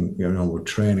training. You know, we're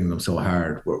training them so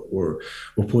hard. We're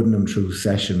putting them through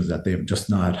sessions that they've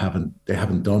just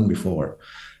haven't done before.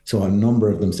 So a number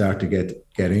of them start to get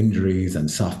injuries, and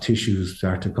soft tissues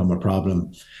start to become a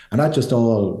problem. And that just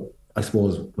all, I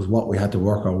suppose, was what we had to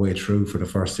work our way through for the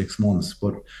first 6 months.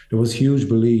 But there was huge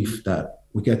belief that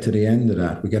we get to the end of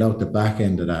that, we get out the back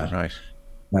end of that, right,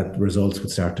 that results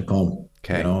would start to come.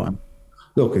 Okay. You know, and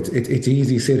look, it's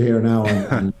easy to sit here now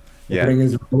and yeah, bring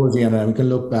us rosy and we can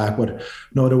look back, but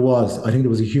no, I think there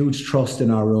was a huge trust in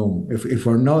our room. If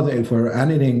we're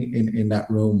anything in that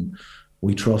room,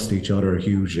 we trust each other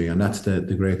hugely, and that's the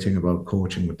great thing about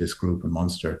coaching with this group in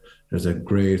Munster. There's a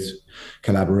great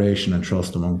collaboration and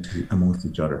trust amongst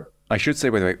each other. I should say,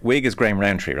 by the way, Wig is Graham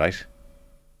Rowntree, right?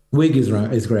 Wig is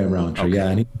Graham Rowntree, okay. Yeah,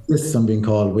 and he insists on being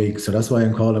called Wig, so that's why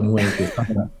I'm calling him Wig.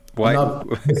 Why? Not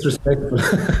disrespectful.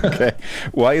 Okay.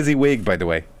 Why is he Wig, by the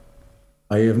way?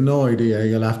 I have no idea.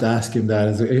 You'll have to ask him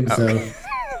that himself.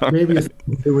 Okay. Maybe it's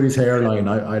to do with his hairline.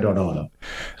 I don't know.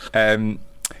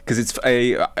 Because it's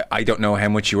I don't know how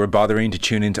much you were bothering to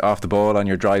tune into Off the Ball on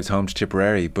your drives home to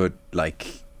Tipperary, but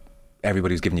like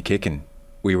everybody was giving you kicking,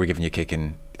 we were giving you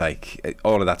kicking, like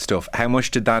all of that stuff. How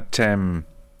much did that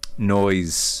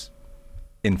noise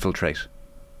infiltrate?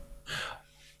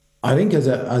 I think as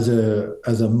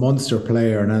a Munster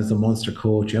player and as a Munster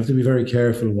coach, you have to be very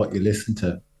careful what you listen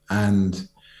to, and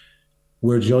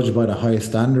we're judged by the highest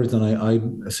standards. And I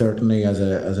certainly, as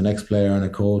an ex-player and a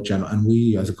coach, and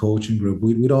we as a coaching group,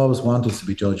 we'd always want us to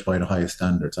be judged by the highest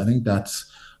standards. I think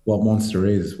that's what Munster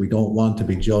is. We don't want to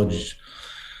be judged,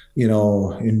 you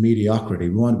know, in mediocrity.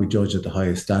 We want to be judged at the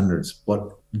highest standards. But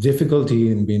the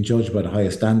difficulty in being judged by the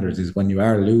highest standards is when you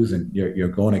are losing, you're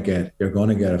going to get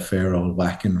a fair old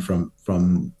whacking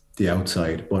from the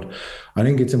outside. But I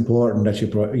think it's important that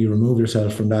you remove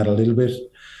yourself from that a little bit.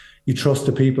 You trust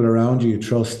the people around you. You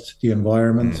trust the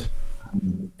environment.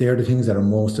 They're the things that are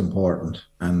most important.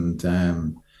 And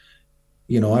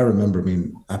I remember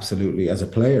being absolutely, as a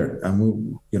player,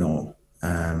 and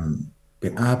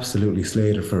being absolutely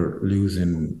slated for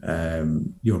losing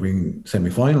European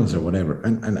semi-finals or whatever.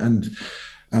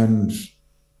 And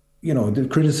the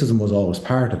criticism was always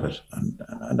part of it,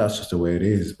 and that's just the way it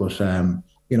is. But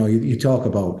you talk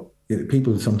about,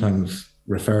 people sometimes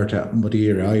refer to what the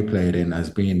era I played in as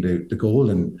being the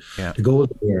golden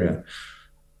era.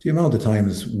 The amount of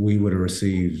times we would have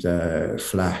received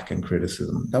flack and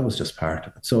criticism, that was just part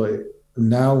of it. So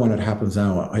now when it happens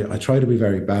now, I try to be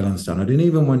very balanced on it. And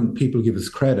even when people give us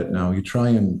credit now, you try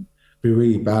and be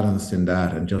really balanced in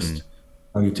that, and just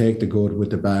you take the good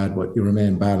with the bad, but you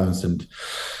remain balanced. And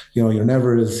you're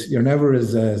never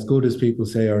as good as people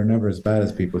say, or never as bad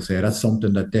as people say. That's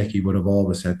something that Decky would have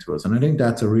always said to us, and I think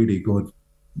that's a really good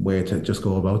way to just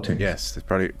go about things. Yes,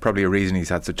 there's probably a reason he's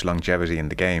had such longevity in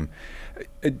the game.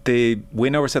 The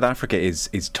win over South Africa is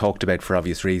talked about for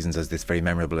obvious reasons as this very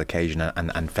memorable occasion,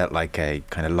 and felt like a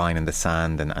kind of line in the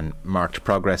sand and marked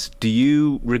progress. Do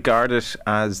you regard it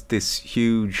as this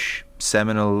huge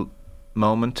seminal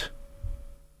moment?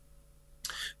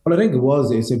 Well, I think it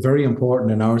was. It's very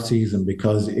important in our season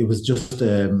because it was just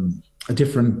a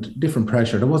different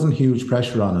pressure. There wasn't huge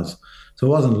pressure on us. So it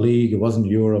wasn't league, it wasn't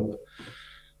Europe.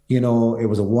 It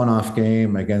was a one-off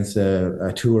game against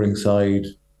a touring side.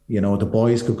 The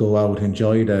boys could go out,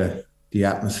 enjoy the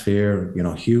atmosphere,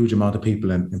 huge amount of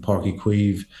people in Páirc Uí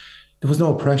Chaoimh. There was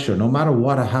no pressure. No matter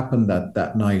what happened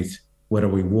that night, whether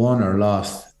we won or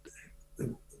lost, it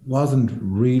wasn't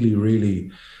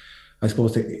really, I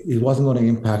suppose it wasn't going to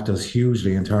impact us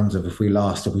hugely in terms of if we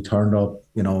lost, if we turned up,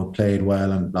 played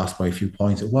well and lost by a few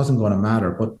points. It wasn't going to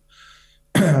matter. But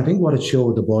I think what it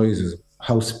showed the boys is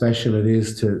how special it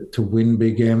is to win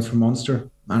big games for Munster.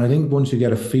 And I think once you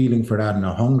get a feeling for that and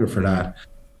a hunger for that,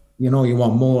 you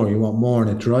want more, and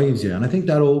it drives you. And I think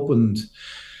that opened,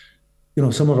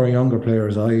 some of our younger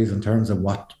players' eyes in terms of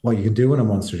what you can do in a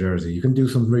Munster jersey. You can do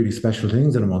some really special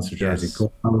things in a Munster jersey. Yes.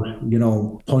 Go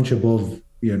out, punch above,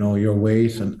 your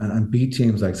weight and beat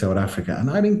teams like South Africa. And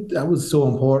I think that was so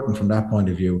important from that point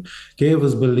of view. Gave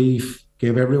us belief,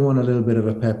 gave everyone a little bit of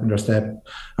a pep in their step,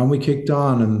 and we kicked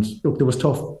on. And look, there was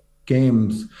tough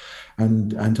games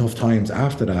and tough times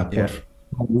after that,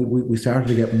 but we started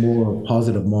to get more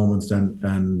positive moments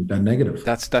than negative.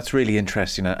 That's really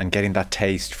interesting, and getting that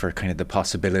taste for kind of the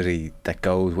possibility that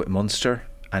goes with Munster,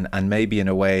 and maybe in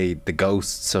a way the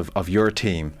ghosts of your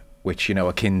team, which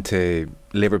akin to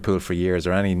Liverpool for years,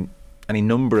 or any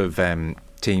number of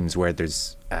teams where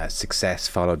there's success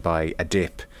followed by a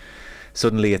dip.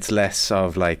 Suddenly it's less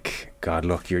of like, God,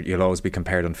 look, you'll always be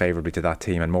compared unfavourably to that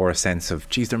team, and more a sense of,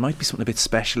 geez, there might be something a bit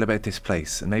special about this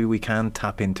place, and maybe we can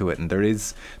tap into it, and there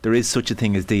is such a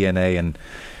thing as DNA, and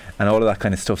all of that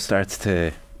kind of stuff starts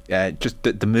to just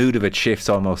the mood of it shifts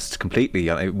almost completely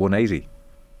 180.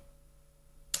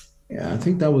 Yeah, I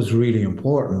think that was really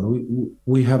important.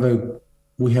 We have a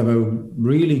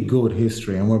really good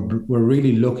history, and we're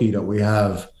really lucky that we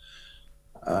have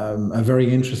a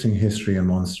very interesting history in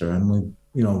Munster. And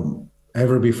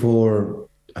ever before,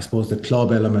 I suppose, the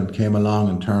club element came along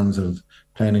in terms of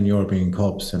playing in European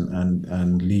Cups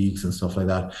and leagues and stuff like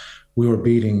that, we were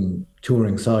beating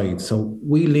touring sides. So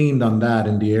we leaned on that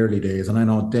in the early days. And I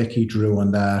know Decky drew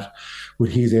on that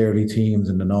with his early teams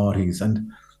in the noughties.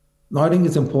 And I think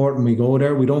it's important we go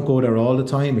there. We don't go there all the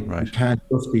time. It can't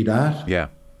just be that. Yeah.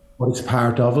 But it's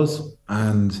part of us.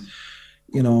 And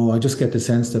I just get the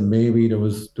sense that maybe there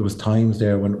was times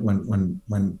there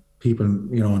when people,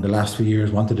 in the last few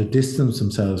years wanted to distance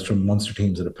themselves from Munster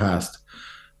teams of the past.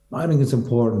 I think it's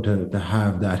important to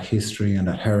have that history and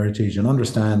that heritage and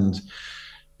understand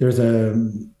there's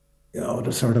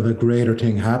there's sort of a greater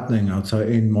thing happening outside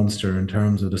in Munster in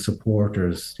terms of the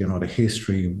supporters, the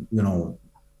history,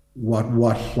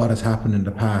 what has happened in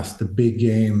the past, the big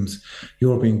games,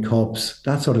 European Cups,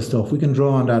 that sort of stuff. We can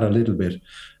draw on that a little bit.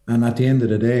 And at the end of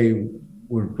the day,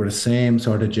 we're the same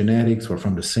sort of genetics. We're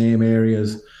from the same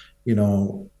areas. You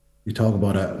talk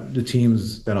about the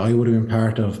teams that I would have been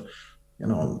part of.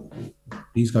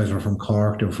 These guys are from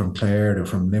Cork, they're from Clare, they're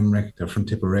from Limerick, they're from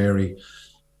Tipperary.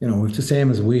 It's the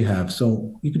same as we have.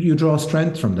 So you draw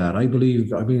strength from that. I believe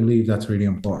that's really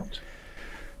important.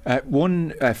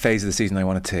 One phase of the season I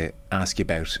wanted to ask you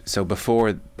about. So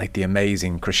before, the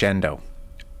amazing crescendo,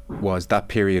 was that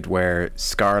period where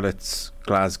Scarlets,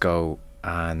 Glasgow,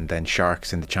 and then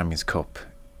Sharks in the Champions Cup.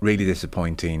 Really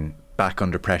disappointing. back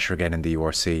under pressure again in the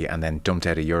URC and then dumped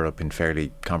out of Europe in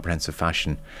fairly comprehensive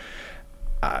fashion.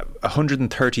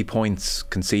 130 points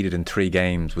conceded in 3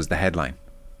 games was the headline.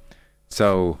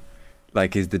 So,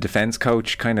 like, is the defence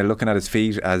coach kind of looking at his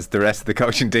feet as the rest of the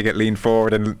coaching ticket lean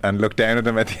forward and look down at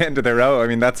him at the end of the row? I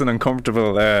mean, that's an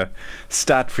uncomfortable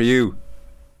stat for you.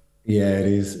 Yeah, it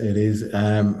is.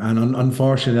 And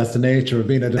unfortunately, that's the nature of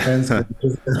being a defence coach.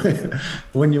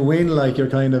 When you win, like, you're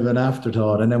kind of an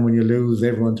afterthought, and then when you lose,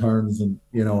 everyone turns, and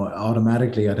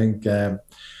automatically, I think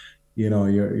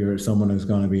you're someone who's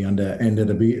going to be on the end of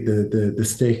the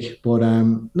stick. But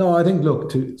no, I think,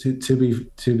 look, to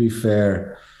be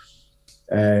fair,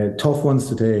 tough ones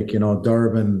to take.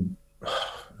 Durban,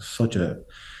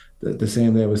 the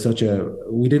same day was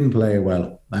we didn't play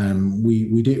well.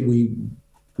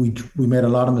 We made a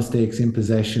lot of mistakes in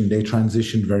possession. They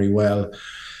transitioned very well,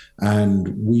 and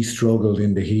we struggled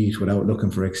in the heat without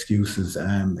looking for excuses.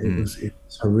 It was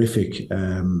horrific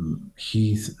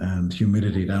heat and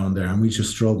humidity down there, and we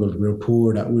just struggled. We were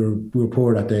poor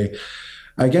that day.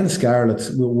 Against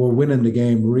Scarlets, we were winning the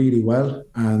game really well,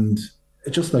 and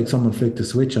it's just like someone flicked a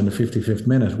switch on the 55th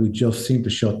minute. We just seemed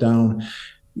to shut down.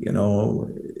 It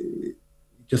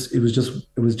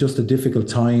was just a difficult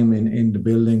time in the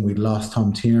building. We'd lost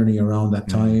Tom Tierney around that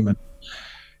time, and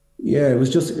it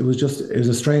was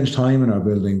a strange time in our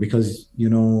building, because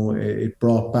it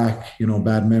brought back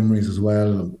bad memories as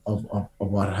well of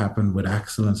what happened with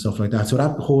Axel and stuff like that. So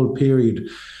that whole period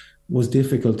was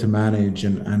difficult to manage,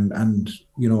 and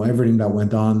everything that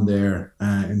went on there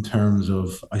in terms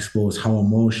of, I suppose, how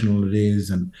emotional it is,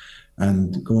 and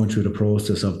going through the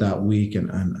process of that week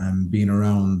and being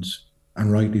around. And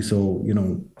rightly so,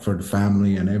 for the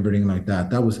family and everything like that.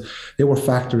 There were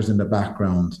factors in the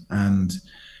background, and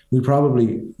we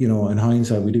probably, in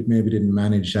hindsight, maybe didn't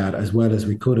manage that as well as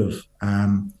we could have.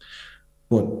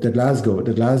 But the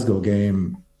Glasgow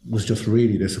game was just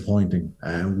really disappointing.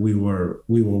 We were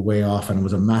way off, and it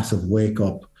was a massive wake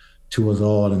up to us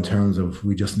all in terms of,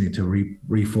 we just need to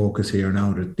refocus here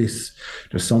now. That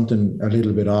there's something a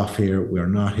little bit off here. We're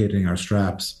not hitting our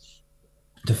straps.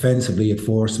 Defensively, it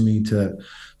forced me to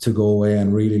go away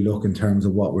and really look in terms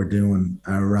of what we're doing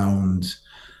around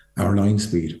our line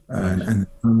speed, and in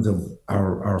terms of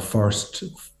our first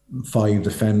 5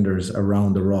 defenders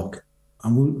around the ruck.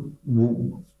 And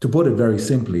to put it very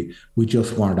simply, we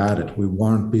just weren't at it. We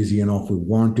weren't busy enough. We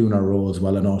weren't doing our roles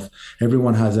well enough.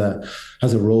 Everyone has a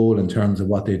role in terms of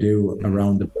what they do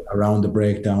around the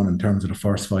breakdown in terms of the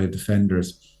first 5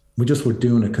 defenders. We just were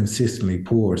doing it consistently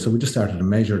poor. So we just started to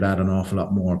measure that an awful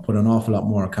lot more, put an awful lot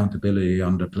more accountability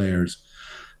on the players.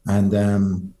 And,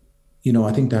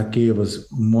 I think that gave us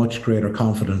much greater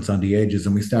confidence on the edges,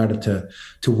 and we started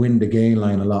to win the gain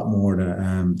line a lot more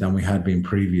than we had been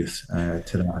previous to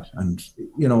that. And,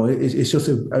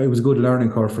 it was a good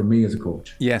learning curve for me as a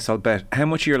coach. Yes, I'll bet. How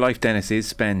much of your life, Denis, is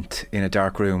spent in a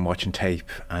dark room watching tape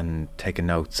and taking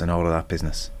notes and all of that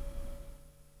business?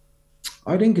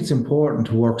 I think it's important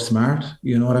to work smart,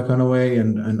 that kind of way.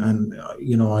 And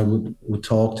I would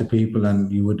talk to people,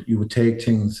 and you would take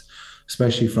things,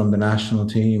 especially from the national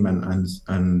team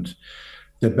and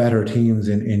the better teams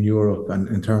in Europe, and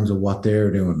in terms of what they're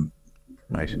doing.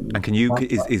 Right. And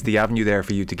is the avenue there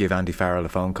for you to give Andy Farrell a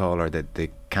phone call, or the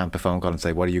camp a phone call, and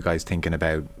say, what are you guys thinking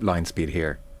about line speed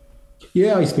here?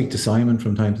 Yeah, I speak to Simon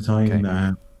from time to time,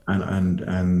 okay.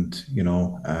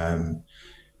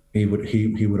 He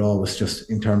would always, just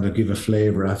in terms of, give a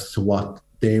flavour as to what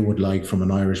they would like from an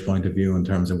Irish point of view in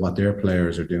terms of what their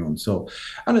players are doing. So,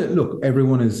 and look,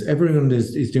 everyone is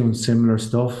doing similar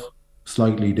stuff,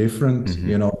 slightly different.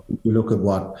 You look at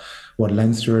what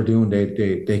Leinster are doing.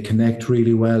 They connect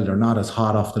really well. They're not as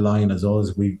hot off the line as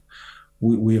us. We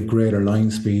have greater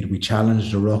line speed. We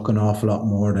challenge the ruck an awful lot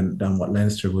more than what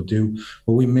Leinster would do.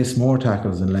 But we miss more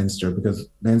tackles than Leinster, because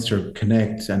Leinster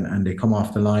connect and they come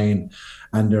off the line,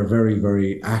 and they're very,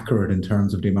 very accurate in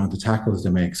terms of the amount of tackles they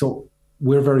make. So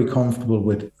we're very comfortable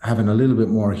with having a little bit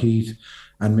more heat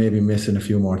and maybe missing a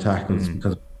few more tackles,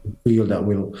 because we feel that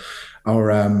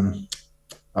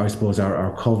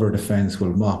our cover defence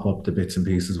will mop up the bits and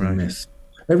pieces we miss.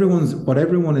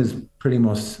 Everyone is pretty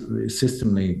much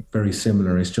systemically very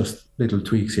similar. It's just little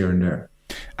tweaks here and there.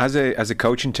 As a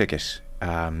coaching ticket,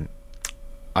 I'm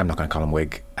not going to call him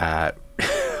Wig.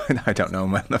 I don't know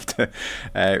him well enough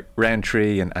to.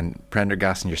 Roundtree and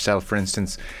Prendergast and yourself, for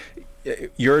instance,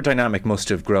 your dynamic must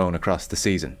have grown across the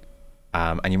season,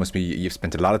 and you've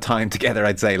spent a lot of time together.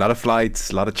 I'd say a lot of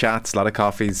flights, a lot of chats, a lot of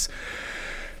coffees.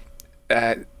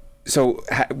 So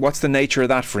what's the nature of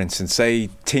that, for instance? Say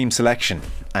team selection,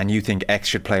 and you think X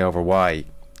should play over Y.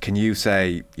 can you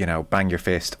say, bang your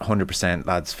fist, 100%,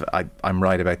 lads, I'm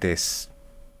right about this,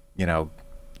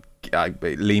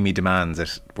 Leamy demands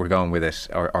it, we're going with it,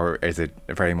 or is it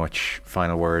very much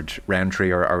final word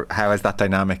Roundtree, or how has that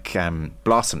dynamic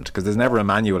blossomed? Because there's never a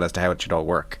manual as to how it should all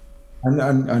work.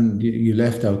 And you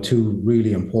left out two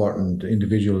really important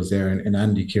individuals there in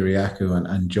Andy Kiriakou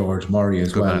and George Murray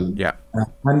as well. Man. Yeah.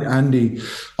 And Andy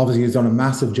obviously has done a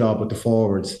massive job with the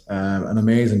forwards, an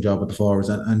amazing job with the forwards,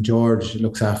 and George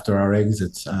looks after our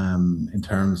exits in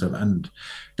terms of, and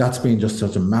that's been just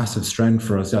such a massive strength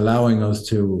for us, allowing us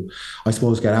to, I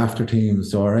suppose, get after teams.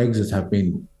 So our exits have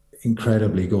been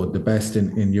incredibly good, the best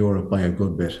in Europe by a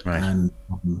good bit. Right. And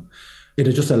it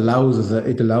just allows us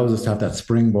to have that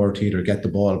springboard to either get the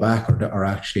ball back or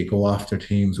actually go after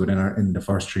teams in the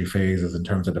first three phases in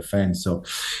terms of defence. So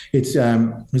it's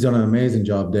he's done an amazing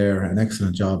job there, an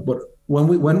excellent job. But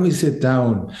when we sit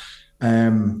down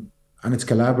and it's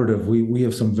collaborative, we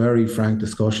have some very frank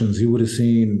discussions. You would have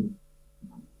seen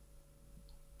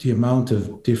the amount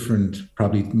of different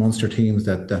probably Munster teams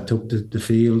that took the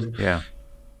field. Yeah.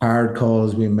 Hard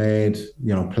calls we made,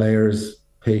 players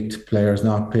picked, players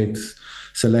not picked,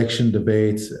 selection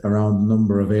debates around a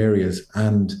number of areas.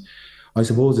 And I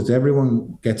suppose it's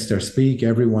everyone gets their speak,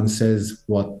 everyone says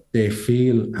what they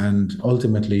feel, and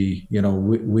ultimately,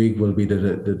 WIG will be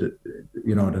the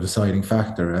deciding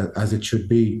factor, as it should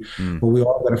be. But we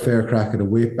all got a fair crack at the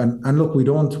whip. And look, we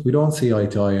don't see eye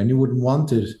to eye, and you wouldn't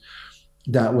want it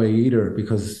that way either,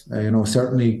 because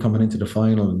certainly coming into the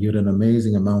final, you had an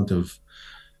amazing amount of,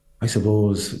 I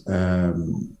suppose,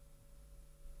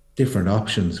 different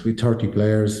options. We had 30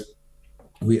 players.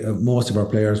 Most of our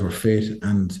players were fit,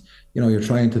 and you're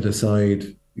trying to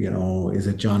decide, is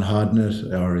it John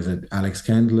Hodnett or is it Alex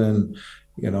Kendlin?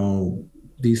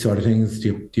 These sort of things.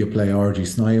 Do you play RG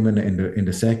Snyman in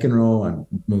the second row and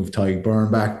move Tyke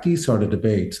Byrne back? These sort of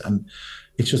debates, and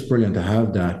it's just brilliant to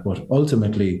have that. But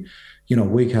ultimately,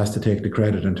 Wig has to take the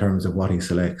credit in terms of what he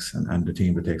selects and the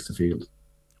team that takes the field.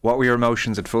 What were your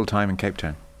emotions at full time in Cape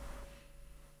Town?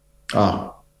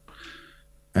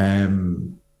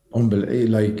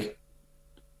 Like,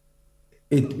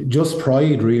 it just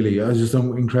pride, really. I was just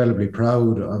incredibly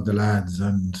proud of the lads,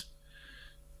 and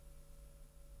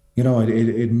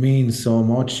it means so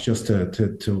much just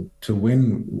to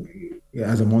win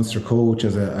as a Munster coach,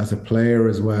 as a player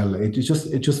as well. It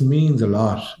just means a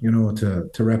lot, to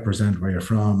represent where you're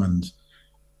from. And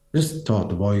I just thought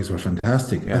the boys were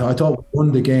fantastic. Yeah. I thought we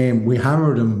won the game. We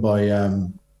hammered them by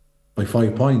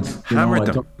 5 points. Hammered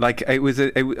them. Like, it was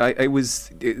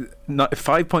not a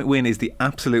 5 point win is the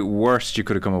absolute worst you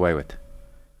could have come away with.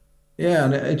 Yeah,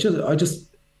 and I just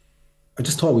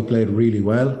thought we played really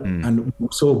well, and we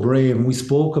were so brave. And we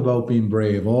spoke about being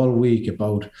brave all week,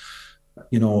 about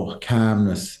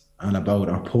calmness, and about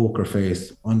our poker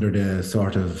face under the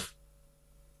sort of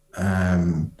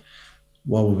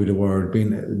what would be the word,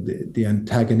 being the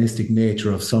antagonistic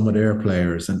nature of some of their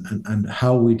players, and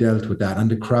how we dealt with that, and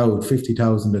the crowd,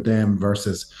 50,000 of them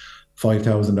versus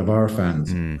 5,000 of our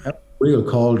fans. A real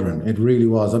cauldron, it really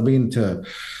was. I've been to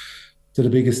the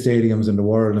biggest stadiums in the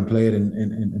world and played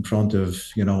in front of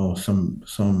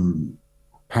some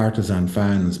partisan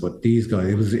fans, but these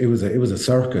guys, it was a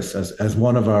circus, as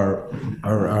one of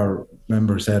our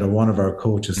members said, or one of our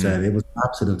coaches said. It was an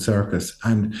absolute circus,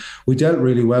 and we dealt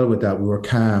really well with that. We were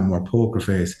calm, we were poker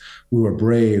face, we were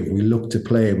brave, we looked to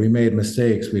play, we made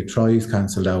mistakes, we had tries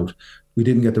cancelled out, we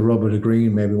didn't get the rub of the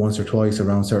green maybe once or twice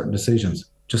around certain decisions.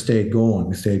 Just stayed going.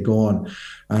 We stayed going,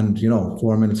 and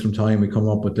 4 minutes from time we come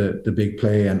up with the big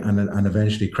play and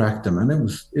eventually cracked them. And it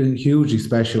was hugely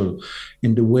special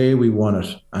in the way we won it,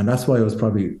 and that's why I was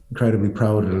probably incredibly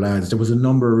proud of the lads. There was a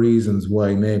number of reasons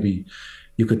why maybe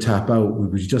you could tap out.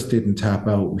 We just didn't tap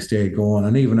out. We stayed going,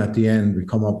 and even at the end we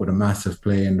come up with a massive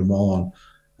play in the maul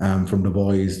from the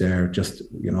boys there, just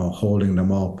holding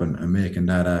them up and making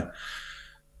that a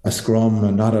scrum,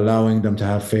 and not allowing them to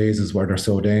have phases where they're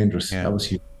so dangerous. Yeah. That was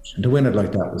huge. And to win it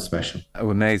like that was special. Oh,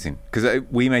 amazing. Because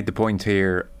we made the point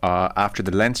here after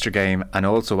the Leinster game and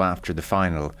also after the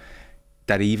final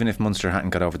that even if Munster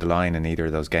hadn't got over the line in either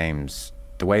of those games,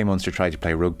 the way Munster tried to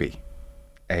play rugby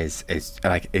is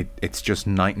like it's just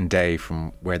night and day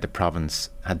from where the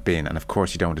province had been. And of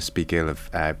course you don't want to speak ill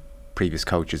of previous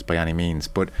coaches by any means,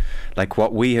 but like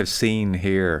what we have seen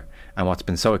here, and what's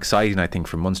been so exciting, I think,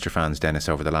 for Munster fans, Denis,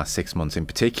 over the last 6 months in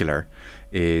particular,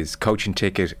 is coaching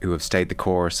Ticket who have stayed the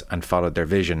course and followed their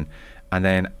vision, and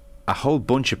then a whole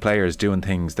bunch of players doing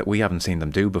things that we haven't seen them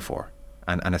do before,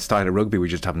 and a style of rugby we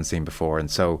just haven't seen before.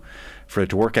 And so for it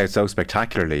to work out so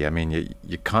spectacularly, I mean,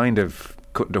 you kind of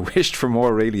couldn't have wished for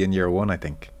more really in year one, I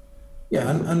think. Yeah,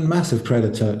 and massive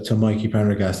credit to Mikey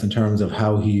Pendergast in terms of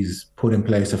how he's put in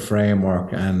place a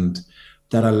framework and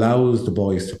that allows the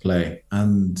boys to play.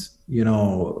 And,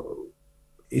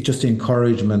 it's just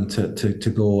encouragement to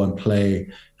go and play,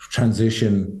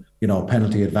 transition,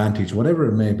 penalty advantage, whatever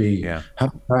it may be. Yeah.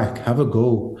 Have a crack, have a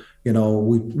go.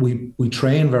 We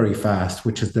train very fast,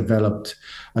 which has developed,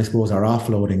 I suppose, our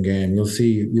offloading game. You'll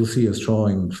see us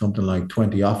throwing something like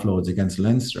 20 offloads against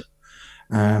Leinster.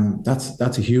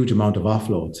 That's a huge amount of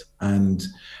offloads, and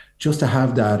just to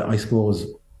have that, I suppose,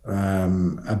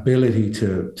 ability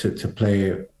to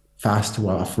play fast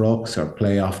off rucks or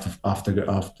play off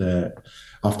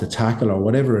the tackle or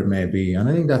whatever it may be. And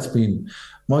I think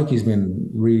Mikey's been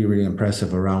really, really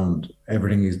impressive around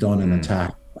everything he's done in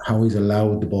attack, how he's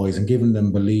allowed the boys and given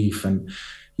them belief. And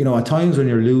at times when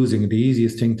you're losing, the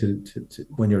easiest thing to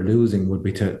when you're losing would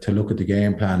be to look at the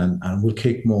game plan and we'll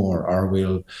kick more, or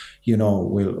we'll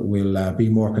be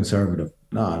more conservative.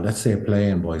 No, let's stay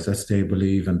playing, boys. Let's stay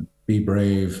believing, be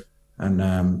brave. And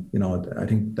I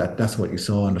think that's what you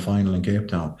saw in the final in Cape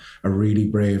Town. A really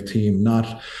brave team,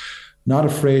 not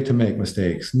afraid to make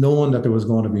mistakes, knowing that there was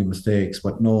going to be mistakes,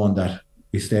 but knowing that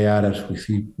we stay at it.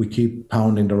 We keep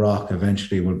pounding the rock.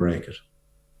 Eventually, we'll break it.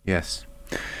 Yes.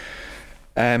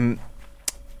 Do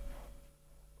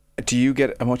you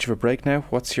get much of a break now?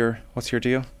 What's your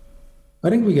deal? I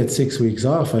think we get 6 weeks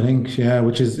off. I think,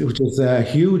 which is a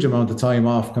huge amount of time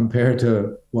off compared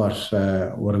to what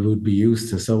I would be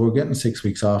used to. So we're getting 6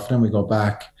 weeks off. Then we go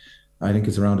back. I think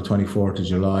it's around the 24th of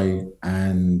July,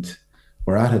 and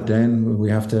we're at it. Then we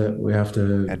have to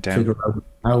figure out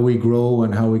how we grow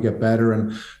and how we get better,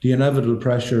 and the inevitable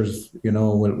pressures,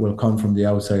 will come from the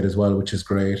outside as well, which is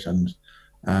great. And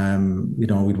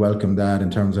we'd welcome that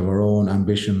in terms of our own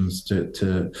ambitions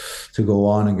to go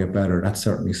on and get better. That's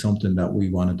certainly something that we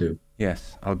want to do.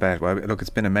 Yes, I'll bet. Well, look, it's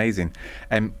been amazing.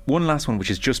 One last one, which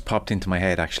has just popped into my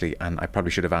head, actually, and I probably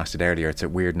should have asked it earlier. It's a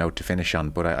weird note to finish on,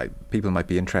 but people might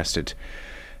be interested.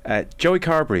 Joey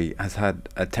Carberry has had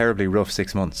a terribly rough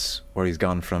 6 months where he's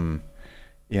gone from,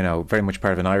 very much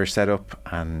part of an Irish setup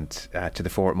and to the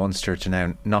fore at Munster to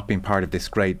now not being part of this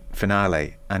great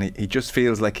finale. And he just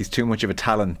feels like he's too much of a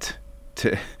talent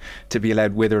to be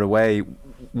allowed wither away.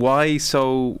 Why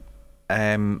so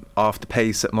off the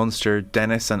pace at Munster,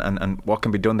 Denis, and what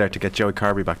can be done there to get Joey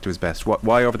Carberry back to his best?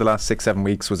 Why over the last 6-7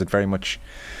 weeks was it very much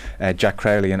Jack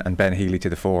Crowley and Ben Healy to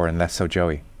the fore and less so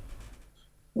Joey?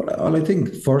 Well, I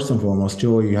think first and foremost,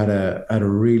 Joey had a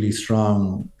really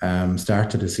strong start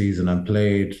to the season and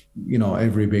played,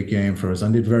 every big game for us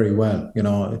and did very well.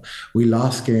 We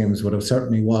lost games, but it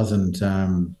certainly wasn't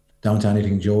down to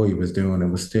anything Joey was doing.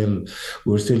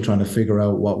 We were still trying to figure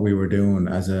out what we were doing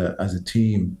as a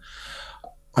team.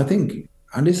 I think,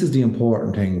 and this is the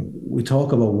important thing, we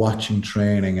talk about watching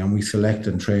training and we select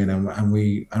and train and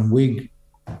we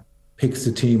picks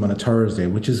the team on a Thursday,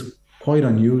 which is quite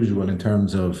unusual in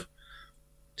terms of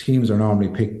teams are normally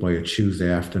picked by a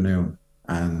Tuesday afternoon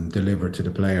and delivered to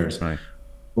the players. Right.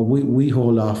 But we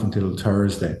hold off until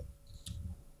Thursday,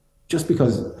 just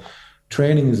because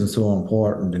training isn't so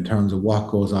important in terms of what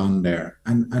goes on there.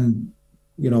 And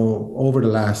over the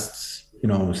last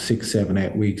 6, 7,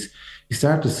 8 weeks, you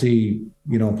start to see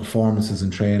performances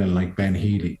in training like Ben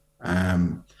Healy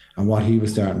and what he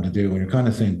was starting to do, and you're kind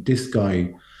of saying, this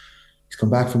guy, he's come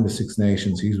back from the Six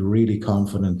Nations. He's really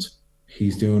confident.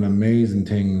 He's doing amazing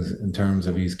things in terms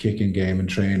of his kicking game and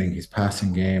training, his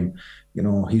passing game.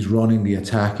 He's running the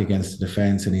attack against the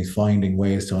defence and he's finding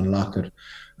ways to unlock it.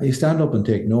 And you stand up and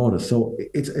take notice. So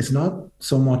it's not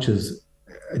so much as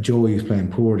Joey is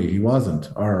playing poorly. He wasn't,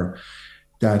 or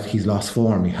that he's lost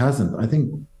form. He hasn't. I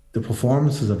think the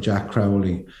performances of Jack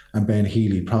Crowley and Ben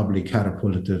Healy probably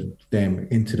catapulted them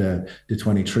into the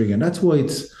 23. And that's why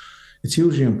it's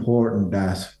hugely important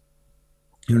that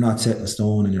you're not set in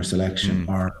stone in your selection,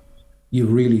 or you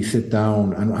really sit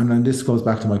down. And this goes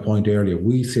back to my point earlier.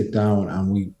 We sit down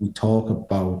and we talk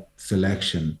about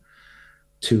selection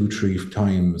 2, 3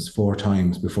 times, 4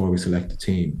 times before we select the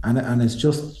team. And it's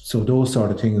just so those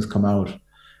sort of things come out.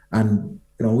 And,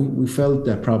 we felt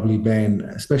that probably Ben,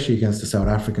 especially against the South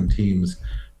African teams,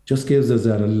 just gives us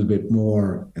that a little bit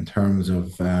more in terms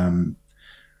of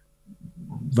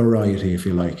variety, if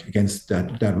you like, against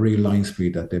that real line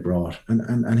speed that they brought.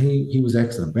 And he was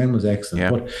excellent. Ben was excellent. Yeah.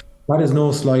 But that is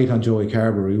no slight on Joey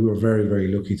Carberry. We were very,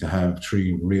 very lucky to have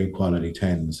 3 real quality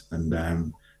 10s, and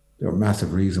they're a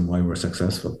massive reason why we're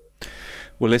successful.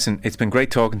 Well, listen, it's been great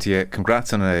talking to you.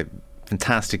 Congrats on a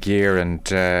fantastic year,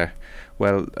 and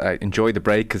enjoy the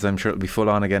break, because I'm sure it'll be full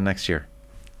on again next year.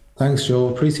 Thanks, Joe.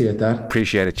 Appreciate that.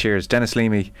 Appreciate it. Cheers. Denis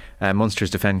Leamy,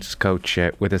 Munster's defence coach,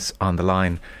 with us on the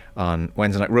line on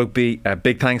Wednesday Night Rugby.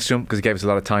 Big thanks to him because he gave us a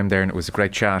lot of time there and it was a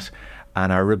great chat.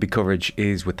 And our rugby coverage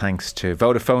is with thanks to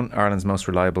Vodafone, Ireland's most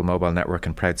reliable mobile network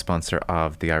and proud sponsor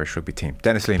of the Irish rugby team.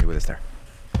 Denis Leamy with us there.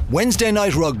 Wednesday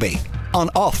Night Rugby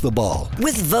on Off the Ball.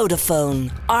 With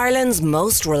Vodafone, Ireland's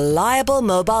most reliable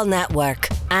mobile network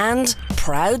and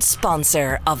proud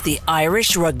sponsor of the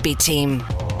Irish rugby team.